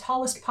is the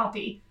tallest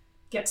poppy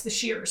gets the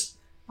shears.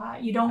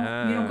 You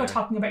don't go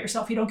talking about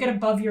yourself. You don't get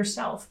above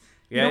yourself.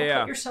 You don't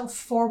put yourself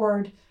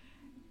forward.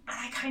 And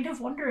I kind of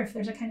wonder if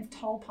there's a kind of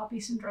tall poppy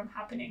syndrome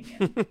happening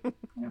in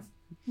kind of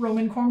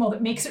Roman Cornwall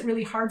that makes it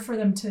really hard for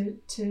them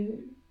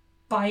to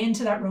buy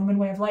into that Roman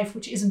way of life,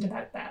 which isn't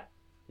about that.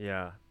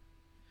 Yeah.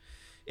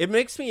 It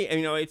makes me,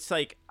 it's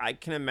like, I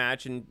can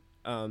imagine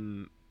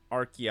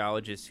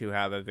archaeologists who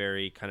have a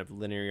very kind of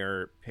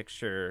linear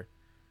picture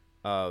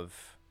of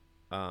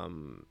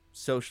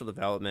social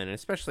development, and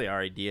especially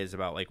our ideas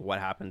about like what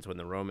happens when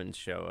the Romans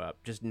show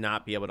up, just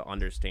not be able to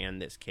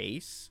understand this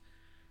case.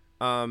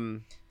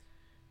 And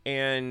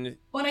I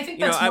think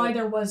that's why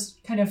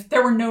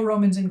there were no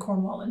Romans in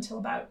Cornwall until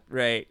about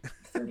 30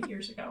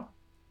 years ago.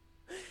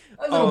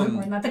 A little bit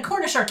more than that. The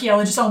Cornish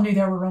archaeologists all knew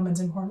there were Romans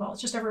in Cornwall.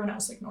 It's just everyone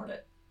else ignored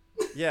it.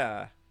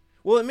 Yeah.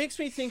 Well, it makes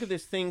me think of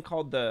this thing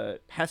called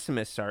the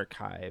Pessimist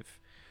Archive,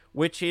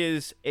 which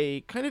is a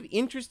kind of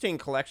interesting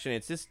collection.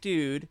 It's this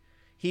dude.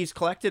 He's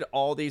collected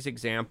all these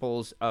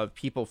examples of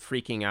people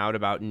freaking out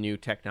about new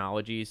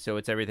technologies. So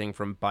it's everything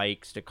from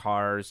bikes to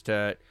cars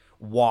to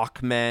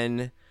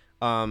Walkmen,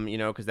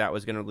 because that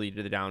was going to lead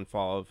to the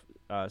downfall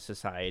of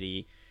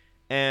society.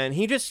 And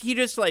he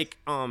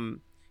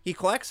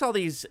collects all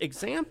these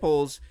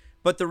examples,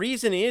 but the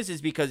reason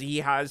is because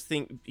he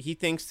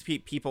thinks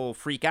people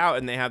freak out,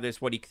 and they have this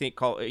what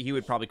he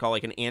would probably call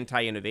like an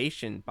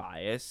anti-innovation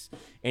bias,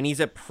 and he's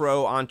a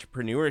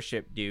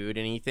pro-entrepreneurship dude,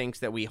 and he thinks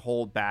that we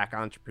hold back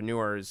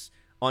entrepreneurs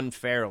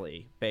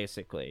unfairly,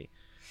 basically,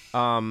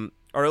 or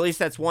at least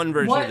that's one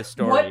version of the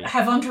story. What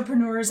have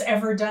entrepreneurs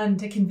ever done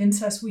to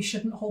convince us we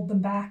shouldn't hold them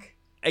back?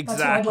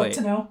 Exactly. That's what I'd like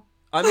to know.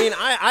 I mean,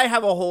 I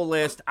have a whole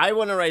list. I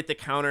want to write the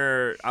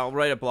counter. I'll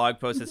write a blog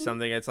post or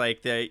something. It's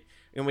like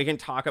and we can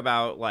talk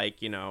about like,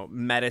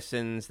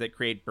 medicines that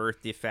create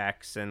birth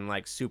defects and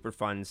like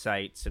Superfund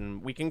sites.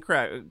 And we can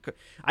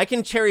I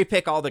can cherry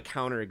pick all the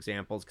counter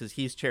examples because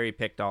he's cherry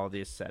picked all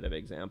this set of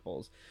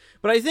examples.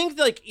 But I think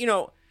like,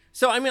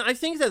 so, I mean, I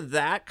think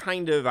that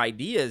kind of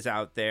idea is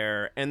out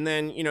there. And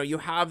then, you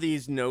have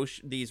these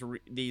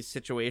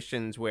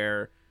situations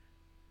where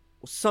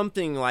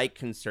something like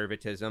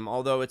conservatism,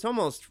 although it's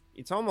almost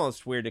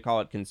weird to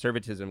call it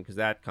conservatism because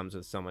that comes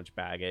with so much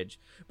baggage,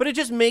 but it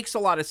just makes a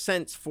lot of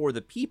sense for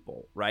the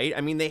people, right?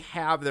 I mean, they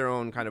have their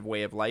own kind of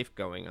way of life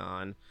going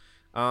on,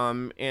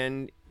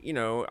 and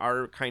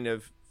our kind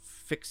of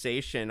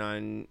fixation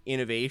on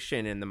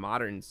innovation in the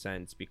modern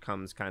sense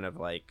becomes kind of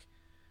like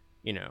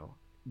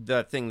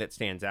the thing that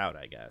stands out,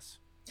 I guess.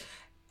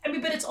 I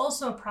mean, but it's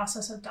also a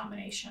process of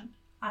domination.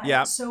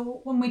 Yeah.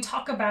 So when we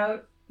talk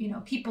about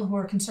people who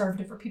are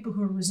conservative or people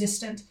who are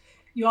resistant,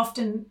 you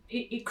often,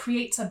 it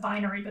creates a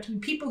binary between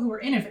people who are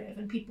innovative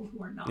and people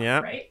who are not,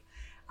 right?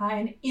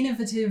 And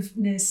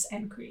innovativeness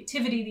and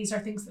creativity, these are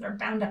things that are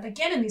bound up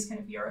again in these kind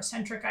of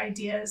Eurocentric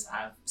ideas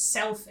of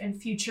self and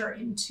future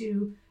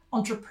into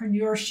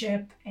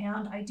entrepreneurship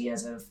and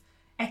ideas of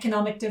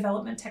economic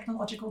development,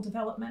 technological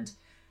development,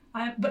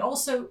 but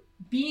also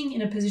being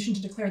in a position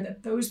to declare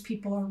that those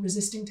people are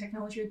resisting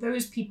technology or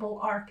those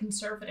people are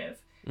conservative.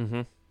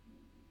 Mm-hmm.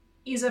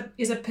 is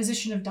a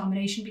position of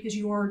domination because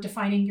you're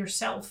defining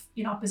yourself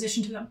in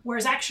opposition to them.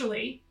 Whereas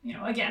actually,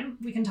 again,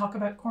 we can talk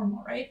about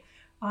Cornwall, right?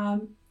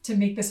 To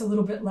make this a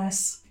little bit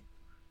less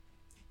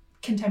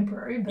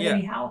contemporary, but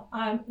anyhow,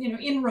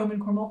 in Roman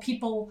Cornwall,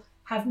 people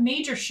have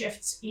major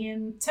shifts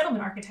in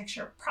settlement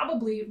architecture,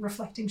 probably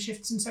reflecting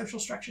shifts in social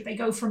structure. They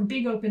go from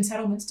big open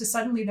settlements to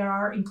suddenly there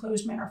are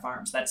enclosed manor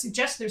farms. That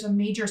suggests there's a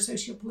major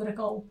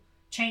socio-political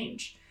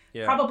change.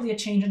 Yeah. Probably a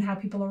change in how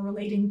people are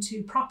relating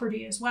to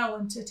property as well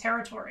and to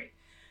territory.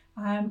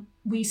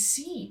 We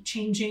see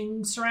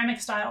changing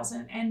ceramic styles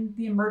and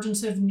the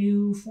emergence of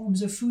new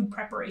forms of food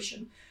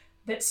preparation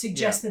that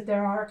suggest that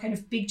there are kind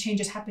of big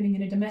changes happening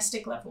at a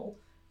domestic level,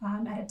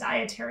 at a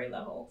dietary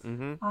level.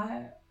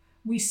 Mm-hmm.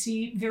 We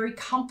see very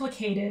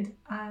complicated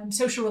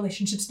social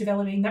relationships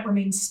developing that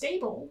remain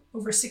stable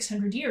over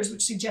 600 years,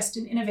 which suggests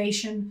an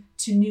innovation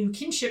to new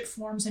kinship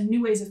forms and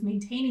new ways of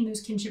maintaining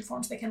those kinship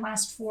forms that can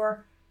last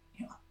for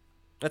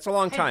that's a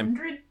long time.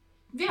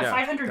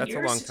 500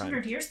 years,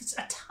 600 years. That's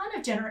a ton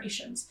of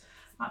generations,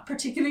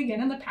 particularly, again,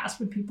 in the past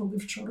when people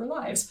lived shorter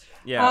lives.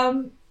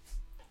 Yeah.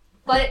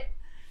 But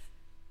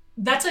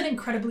that's an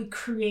incredibly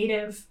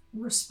creative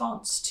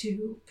response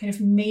to kind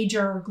of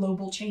major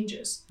global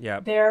changes.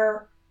 Yeah.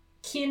 Their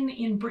kin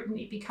in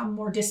Brittany become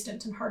more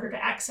distant and harder to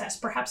access,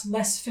 perhaps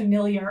less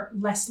familiar,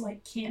 less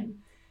like kin.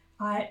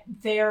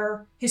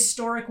 Their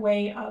historic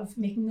way of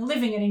making a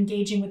living and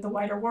engaging with the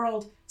wider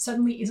world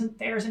suddenly isn't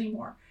theirs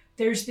anymore.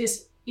 There's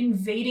this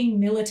invading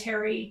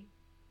military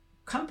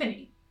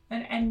company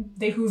and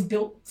they who have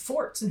built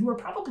forts and who are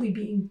probably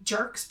being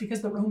jerks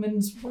because the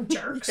Romans were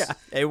jerks. Yeah,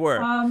 they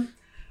were.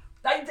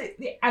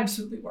 They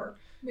absolutely were.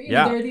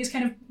 There are these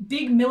kind of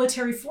big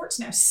military forts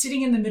now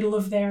sitting in the middle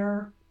of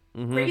their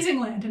grazing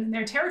land and in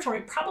their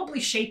territory, probably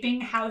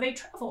shaping how they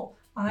travel.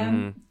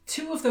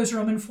 Two of those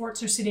Roman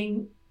forts are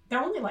sitting,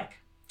 they're only like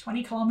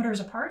 20 kilometers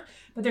apart,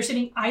 but they're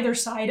sitting either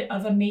side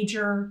of a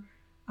major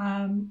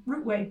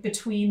routeway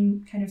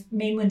between kind of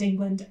mainland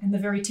England and the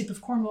very tip of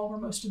Cornwall where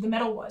most of the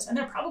metal was. And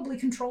they're probably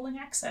controlling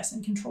access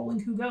and controlling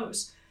who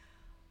goes.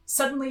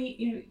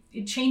 Suddenly,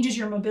 it changes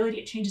your mobility,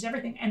 it changes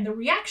everything. And the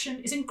reaction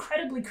is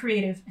incredibly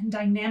creative and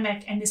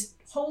dynamic. And this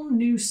whole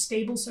new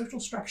stable social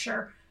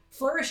structure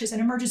flourishes and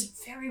emerges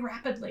very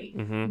rapidly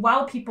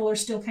while people are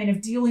still kind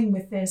of dealing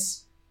with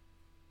this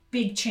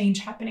big change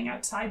happening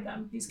outside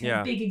them, these kind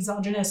of big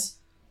exogenous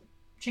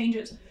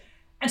changes.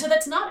 And so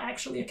that's not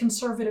actually a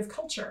conservative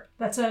culture.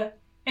 That's an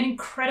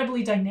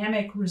incredibly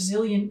dynamic,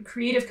 resilient,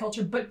 creative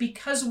culture. But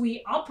because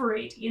we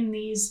operate in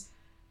these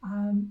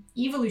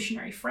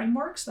evolutionary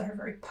frameworks that are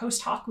very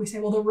post hoc, we say,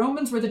 well, the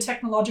Romans were the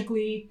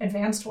technologically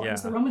advanced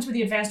ones. The Romans were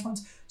the advanced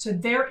ones. So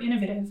they're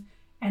innovative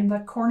and the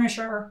Cornish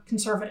are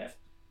conservative.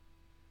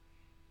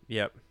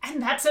 Yep.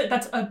 And that's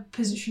a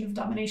position of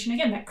domination,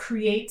 again, that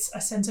creates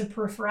a sense of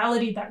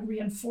peripherality, that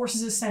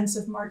reinforces a sense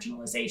of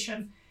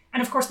marginalization.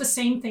 And of course, the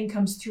same thing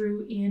comes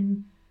through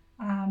in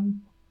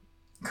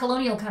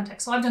colonial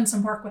context. So I've done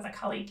some work with a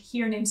colleague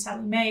here named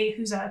Sally May,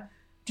 who's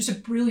just a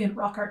brilliant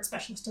rock art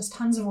specialist, does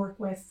tons of work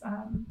with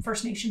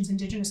First Nations,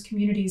 Indigenous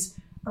communities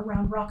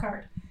around rock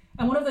art.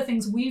 And one of the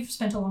things we've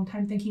spent a long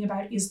time thinking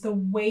about is the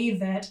way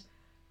that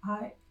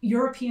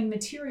European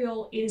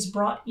material is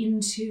brought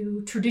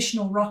into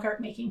traditional rock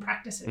art making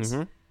practices.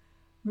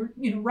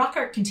 Rock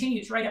art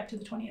continues right up to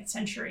the 20th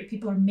century.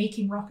 People are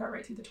making rock art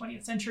right through the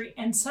 20th century.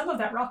 And some of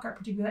that rock art,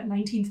 particularly that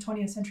 19th,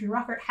 20th century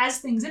rock art, has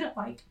things in it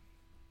like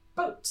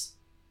boats,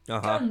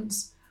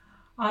 guns,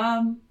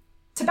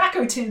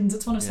 tobacco tins.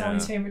 It's one of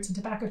Sally's favorites, a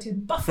tobacco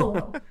tin.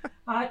 Buffalo.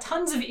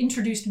 Tons of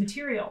introduced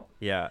material.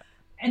 Yeah.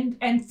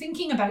 And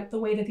thinking about the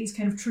way that these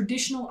kind of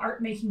traditional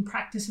art making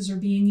practices are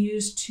being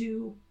used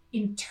to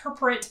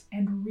interpret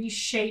and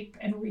reshape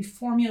and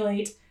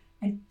reformulate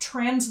and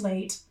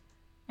translate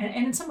and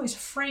in some ways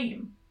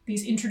frame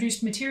these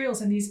introduced materials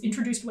and these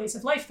introduced ways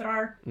of life that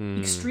are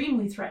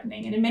extremely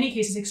threatening and in many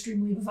cases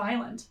extremely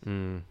violent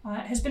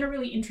has been a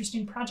really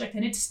interesting project.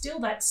 And it's still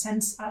that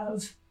sense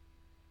of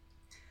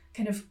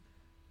kind of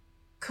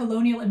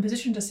colonial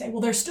imposition to say,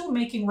 well, they're still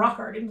making rock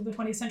art into the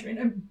 20th century.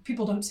 And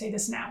people don't say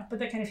this now, but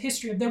that kind of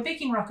history of they're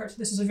making rock art. So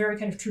this is a very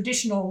kind of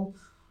traditional,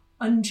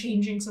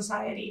 unchanging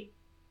society.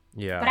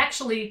 Yeah. But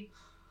actually,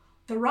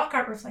 the rock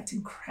art reflects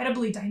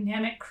incredibly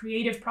dynamic,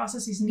 creative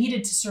processes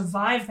needed to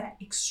survive that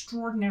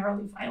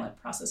extraordinarily violent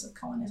process of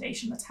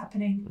colonization that's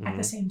happening at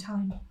the same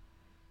time.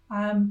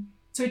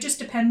 So it just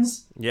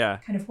depends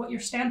kind of what your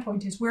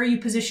standpoint is, where you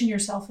position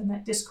yourself in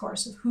that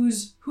discourse of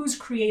who's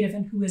creative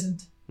and who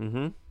isn't.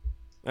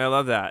 I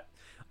love that.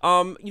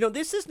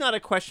 This is not a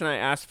question I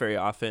ask very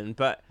often,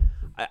 but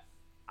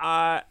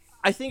I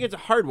think it's a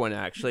hard one,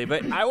 actually.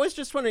 But I was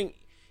just wondering,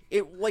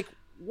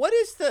 what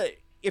is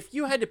if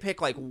you had to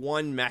pick like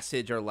one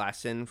message or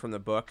lesson from the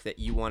book that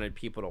you wanted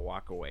people to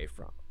walk away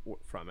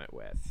from it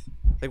with,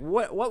 like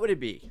what would it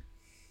be?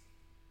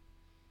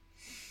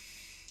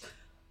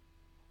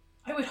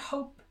 I would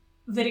hope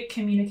that it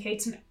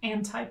communicates an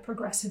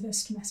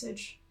anti-progressivist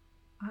message.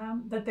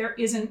 That there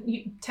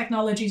isn't,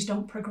 technologies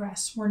don't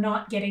progress. We're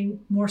not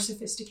getting more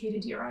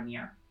sophisticated year on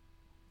year.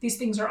 These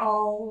things are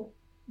all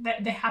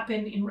that they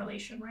happen in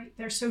relation, right?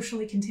 They're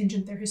socially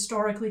contingent, they're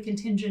historically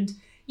contingent.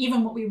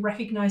 Even what we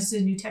recognize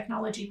as a new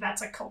technology,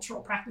 that's a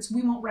cultural practice.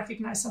 We won't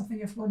recognize something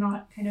if we're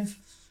not kind of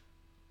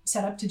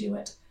set up to do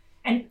it.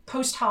 And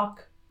post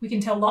hoc, we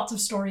can tell lots of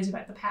stories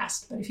about the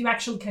past, but if you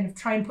actually kind of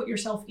try and put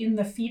yourself in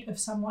the feet of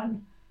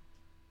someone,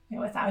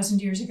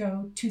 1,000 years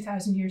ago,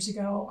 2,000 years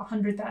ago,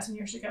 100,000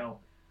 years ago,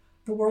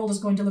 the world is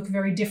going to look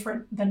very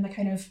different than the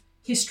kind of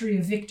history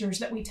of victors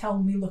that we tell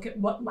when we look at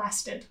what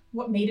lasted,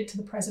 what made it to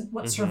the present,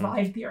 what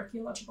survived the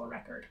archaeological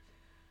record.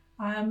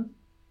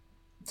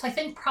 So I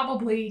think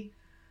probably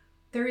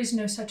there is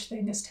no such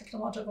thing as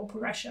technological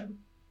progression.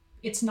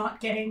 It's not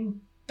getting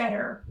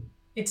better.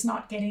 It's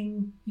not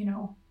getting,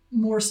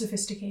 more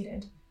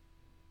sophisticated.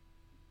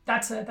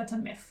 That's a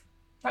myth.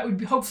 That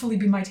would hopefully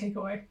be my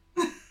takeaway.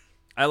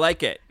 I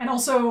like it. And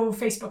also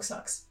Facebook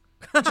sucks,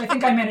 which I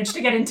think I managed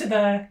to get into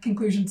the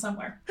conclusion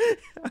somewhere.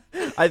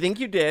 I think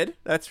you did.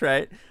 That's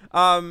right.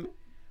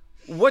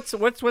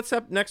 What's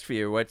up next for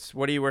you? What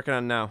are you working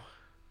on now?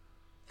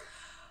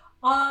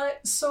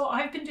 So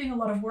I've been doing a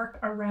lot of work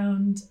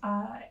around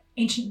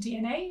ancient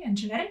DNA and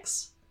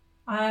genetics.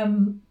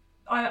 I'm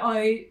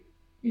a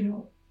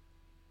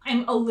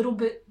little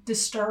bit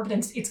disturbed,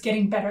 and it's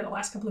getting better. The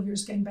last couple of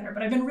years, getting better.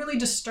 But I've been really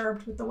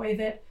disturbed with the way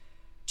that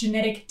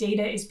genetic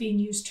data is being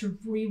used to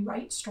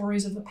rewrite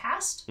stories of the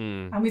past.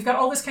 And we've got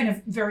all this kind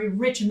of very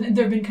rich, and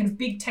there have been kind of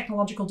big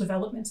technological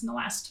developments in the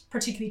last,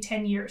 particularly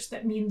 10 years,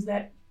 that means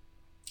that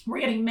we're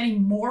getting many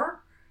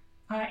more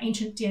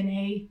ancient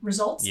DNA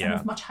results and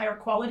of much higher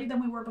quality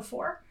than we were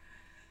before.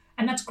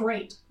 And that's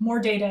great. More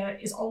data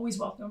is always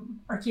welcome.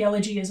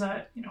 Archaeology is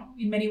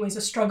in many ways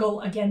a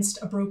struggle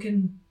against a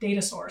broken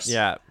data source.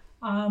 Yeah.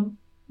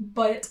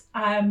 But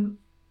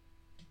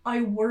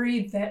I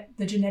worry that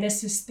the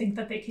geneticists think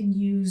that they can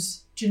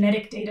use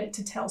genetic data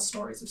to tell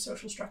stories of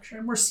social structure.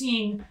 And we're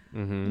seeing,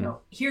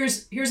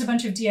 here's a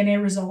bunch of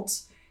DNA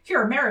results. Here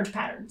are marriage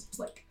patterns. It's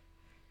like,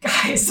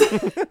 guys,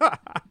 that's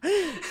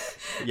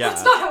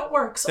not how it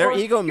works. They're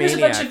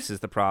egomaniacs is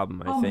the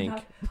problem, I think.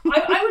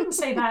 I wouldn't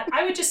say that.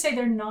 I would just say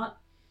they're not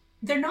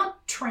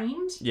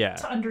trained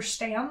to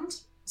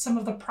understand some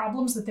of the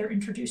problems that they're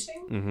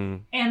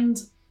introducing.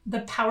 And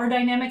the power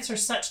dynamics are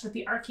such that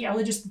the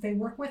archaeologists that they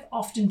work with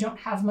often don't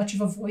have much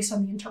of a voice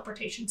on the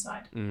interpretation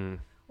side.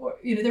 Or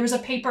there was a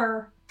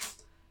paper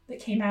that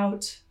came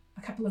out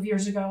a couple of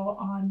years ago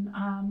on,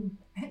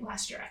 I think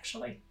last year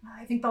actually.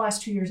 I think the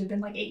last 2 years have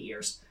been like 8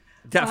 years.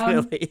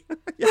 Definitely.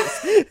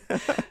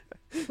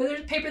 But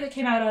there's a paper that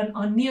came out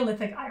on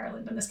Neolithic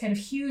Ireland and this kind of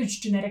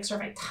huge genetic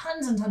survey,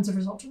 tons and tons of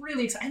results,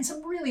 really exciting, and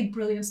some really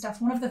brilliant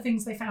stuff. One of the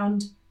things they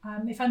found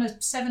a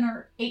 7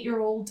 or 8 year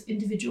old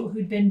individual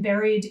who'd been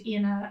buried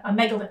in a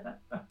megalith, a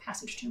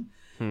passage tomb.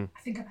 I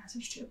think a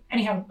passage tomb.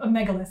 Anyhow, a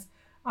megalith,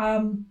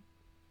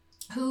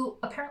 who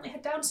apparently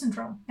had Down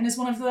syndrome and is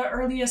one of the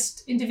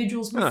earliest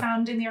individuals we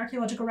found in the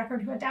archaeological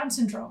record who had Down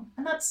syndrome.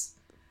 And that's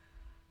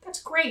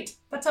great.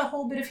 That's a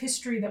whole bit of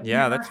history that we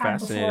never had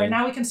before. And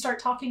now we can start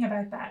talking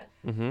about that.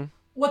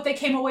 What they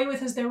came away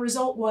with as their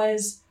result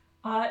was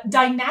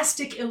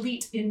dynastic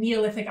elite in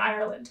Neolithic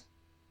Ireland.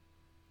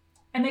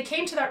 And they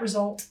came to that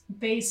result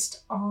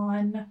based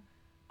on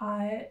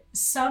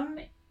some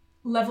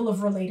level of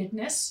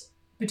relatedness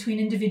between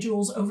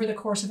individuals over the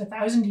course of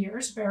 1,000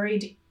 years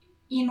buried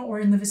in or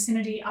in the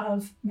vicinity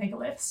of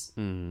megaliths.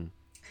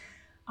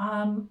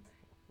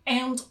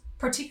 And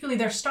particularly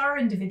their star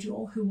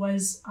individual, who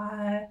was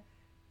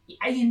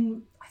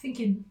in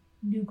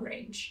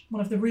Newgrange,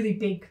 one of the really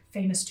big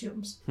famous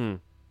tombs,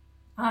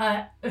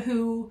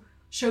 who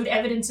showed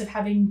evidence of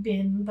having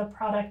been the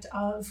product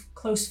of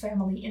close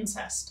family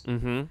incest.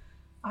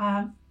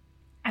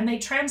 And they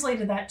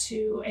translated that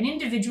to an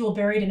individual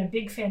buried in a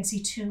big fancy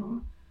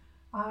tomb,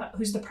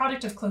 who's the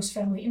product of close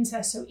family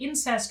incest. So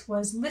incest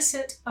was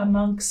licit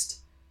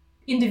amongst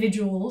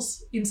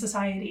individuals in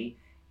society,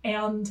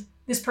 and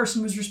this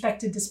person was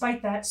respected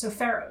despite that, so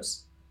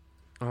pharaohs.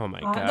 Oh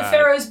my God. The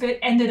pharaohs bit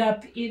ended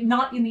up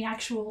not in the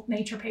actual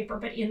Nature paper,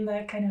 but in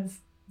the kind of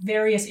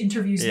various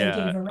interviews they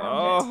gave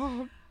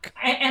around it.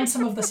 And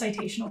some of the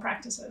citational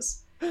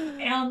practices.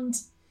 And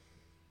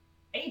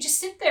you just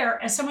sit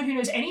there as someone who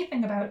knows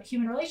anything about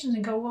human relations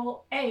and go,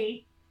 well,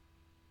 A,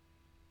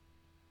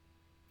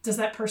 does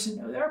that person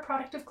know they're a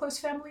product of close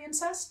family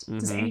incest?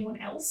 Does anyone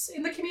else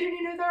in the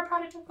community know they're a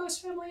product of close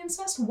family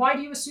incest? Why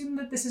do you assume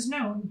that this is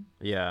known?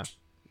 Yeah.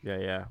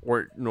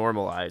 Or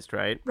normalized,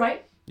 right?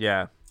 Right?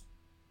 Yeah.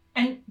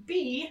 And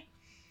B,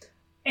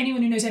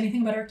 anyone who knows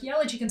anything about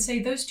archaeology can say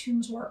those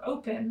tombs were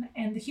open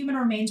and the human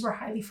remains were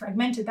highly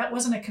fragmented. That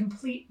wasn't a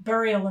complete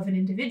burial of an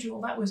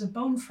individual. That was a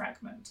bone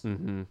fragment.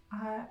 And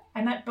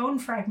that bone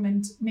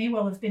fragment may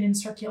well have been in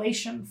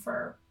circulation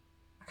for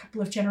a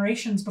couple of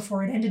generations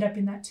before it ended up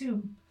in that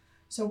tomb.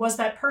 So was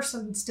that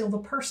person still the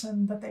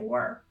person that they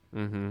were?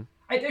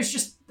 There's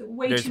just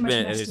way too much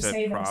to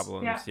say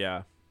problems. this.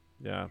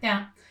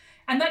 Yeah.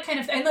 And that kind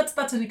of, and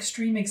that's an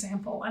extreme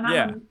example, and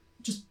that one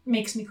just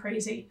makes me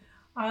crazy.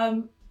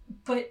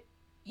 But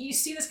you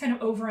see this kind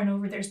of over and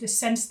over. There's this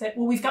sense that,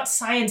 well, we've got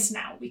science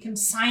now. We can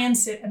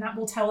science it, and that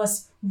will tell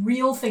us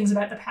real things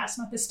about the past,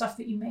 not this stuff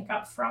that you make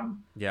up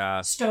from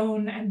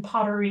stone and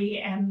pottery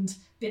and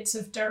bits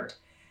of dirt.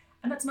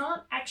 And that's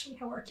not actually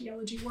how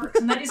archaeology works.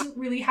 And that isn't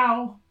really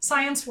how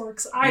science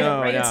works either,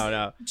 right?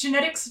 No.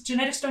 Genetics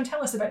don't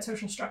tell us about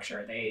social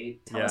structure. They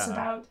tell us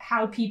about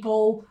how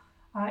people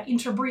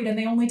interbreed, and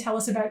they only tell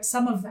us about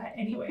some of that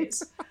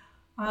anyways.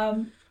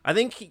 I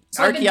think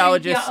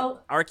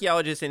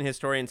archaeologists and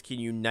historians can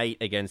unite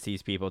against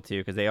these people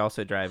too, because they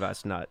also drive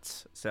us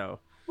nuts. So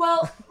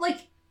well,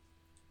 like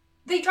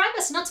they drive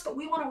us nuts, but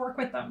we want to work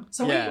with them.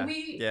 So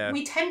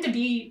we tend to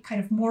be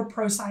kind of more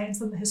pro science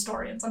than the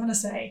historians, I'm going to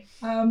say.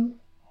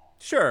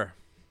 Sure.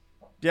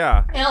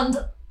 Yeah.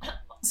 And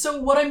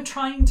so what I'm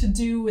trying to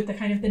do with the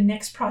kind of the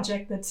next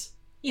project that's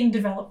in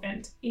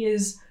development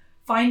is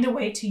find a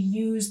way to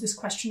use this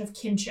question of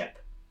kinship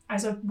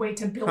as a way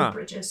to build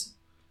bridges.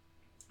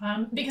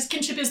 Because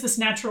kinship is this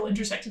natural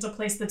intersect. It's a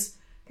place that's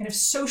kind of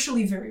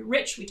socially very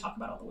rich. We talk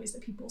about all the ways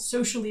that people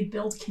socially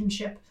build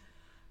kinship.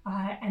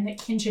 And that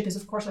kinship is,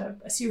 of course,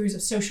 a series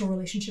of social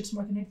relationships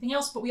more than anything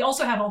else. But we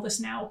also have all this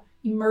now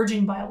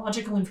emerging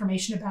biological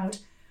information about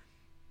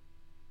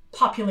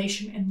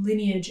population and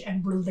lineage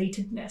and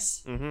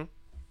relatedness. Mm-hmm.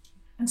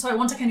 And so I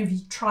want to kind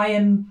of try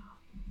and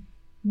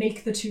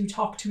make the two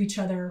talk to each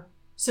other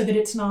so that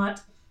it's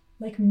not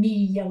like me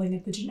yelling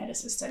at the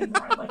geneticists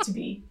anymore. I'd like to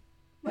be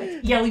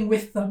like yelling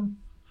with them.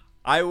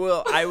 I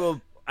will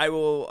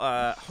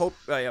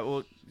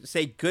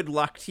say good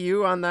luck to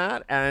you on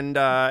that, and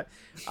I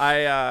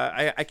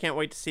can't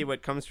wait to see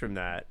what comes from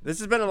that. This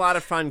has been a lot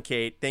of fun,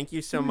 Kate. Thank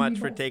you so much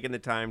for taking the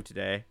time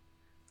today.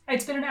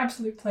 It's been an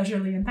absolute pleasure,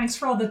 Lee, and thanks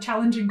for all the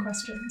challenging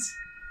questions.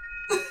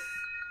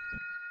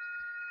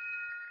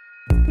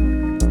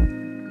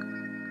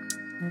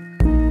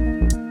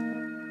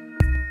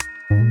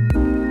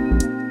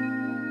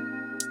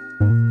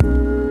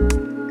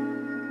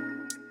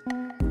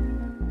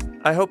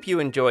 I hope you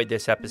enjoyed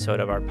this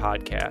episode of our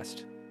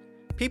podcast.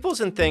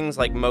 Peoples and things,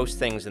 like most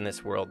things in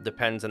this world,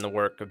 depends on the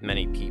work of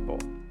many people.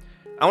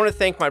 I want to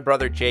thank my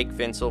brother Jake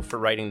Vinsel for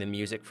writing the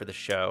music for the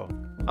show.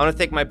 I want to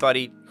thank my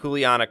buddy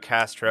Juliana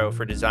Castro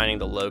for designing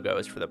the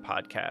logos for the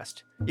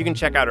podcast. You can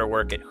check out her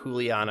work at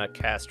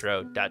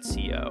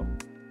julianacastro.co.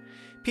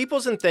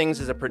 Peoples and Things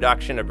is a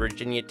production of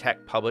Virginia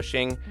Tech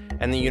Publishing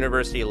and the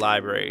University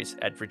Libraries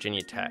at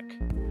Virginia Tech.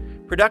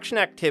 Production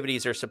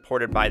activities are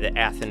supported by the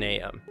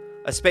Athenaeum,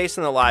 a space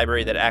in the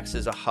library that acts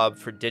as a hub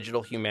for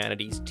digital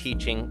humanities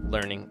teaching,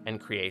 learning, and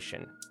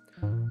creation.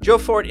 Joe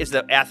Ford is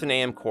the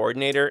Athenaeum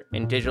coordinator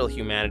and digital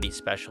humanities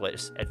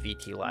specialist at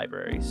VT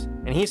Libraries,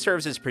 and he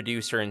serves as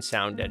producer and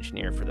sound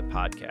engineer for the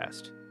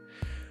podcast.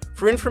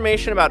 For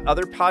information about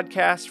other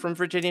podcasts from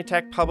Virginia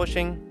Tech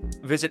Publishing,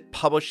 visit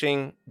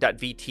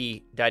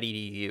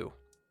publishing.vt.edu.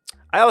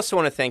 I also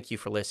want to thank you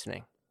for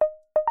listening.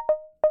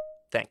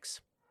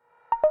 Thanks.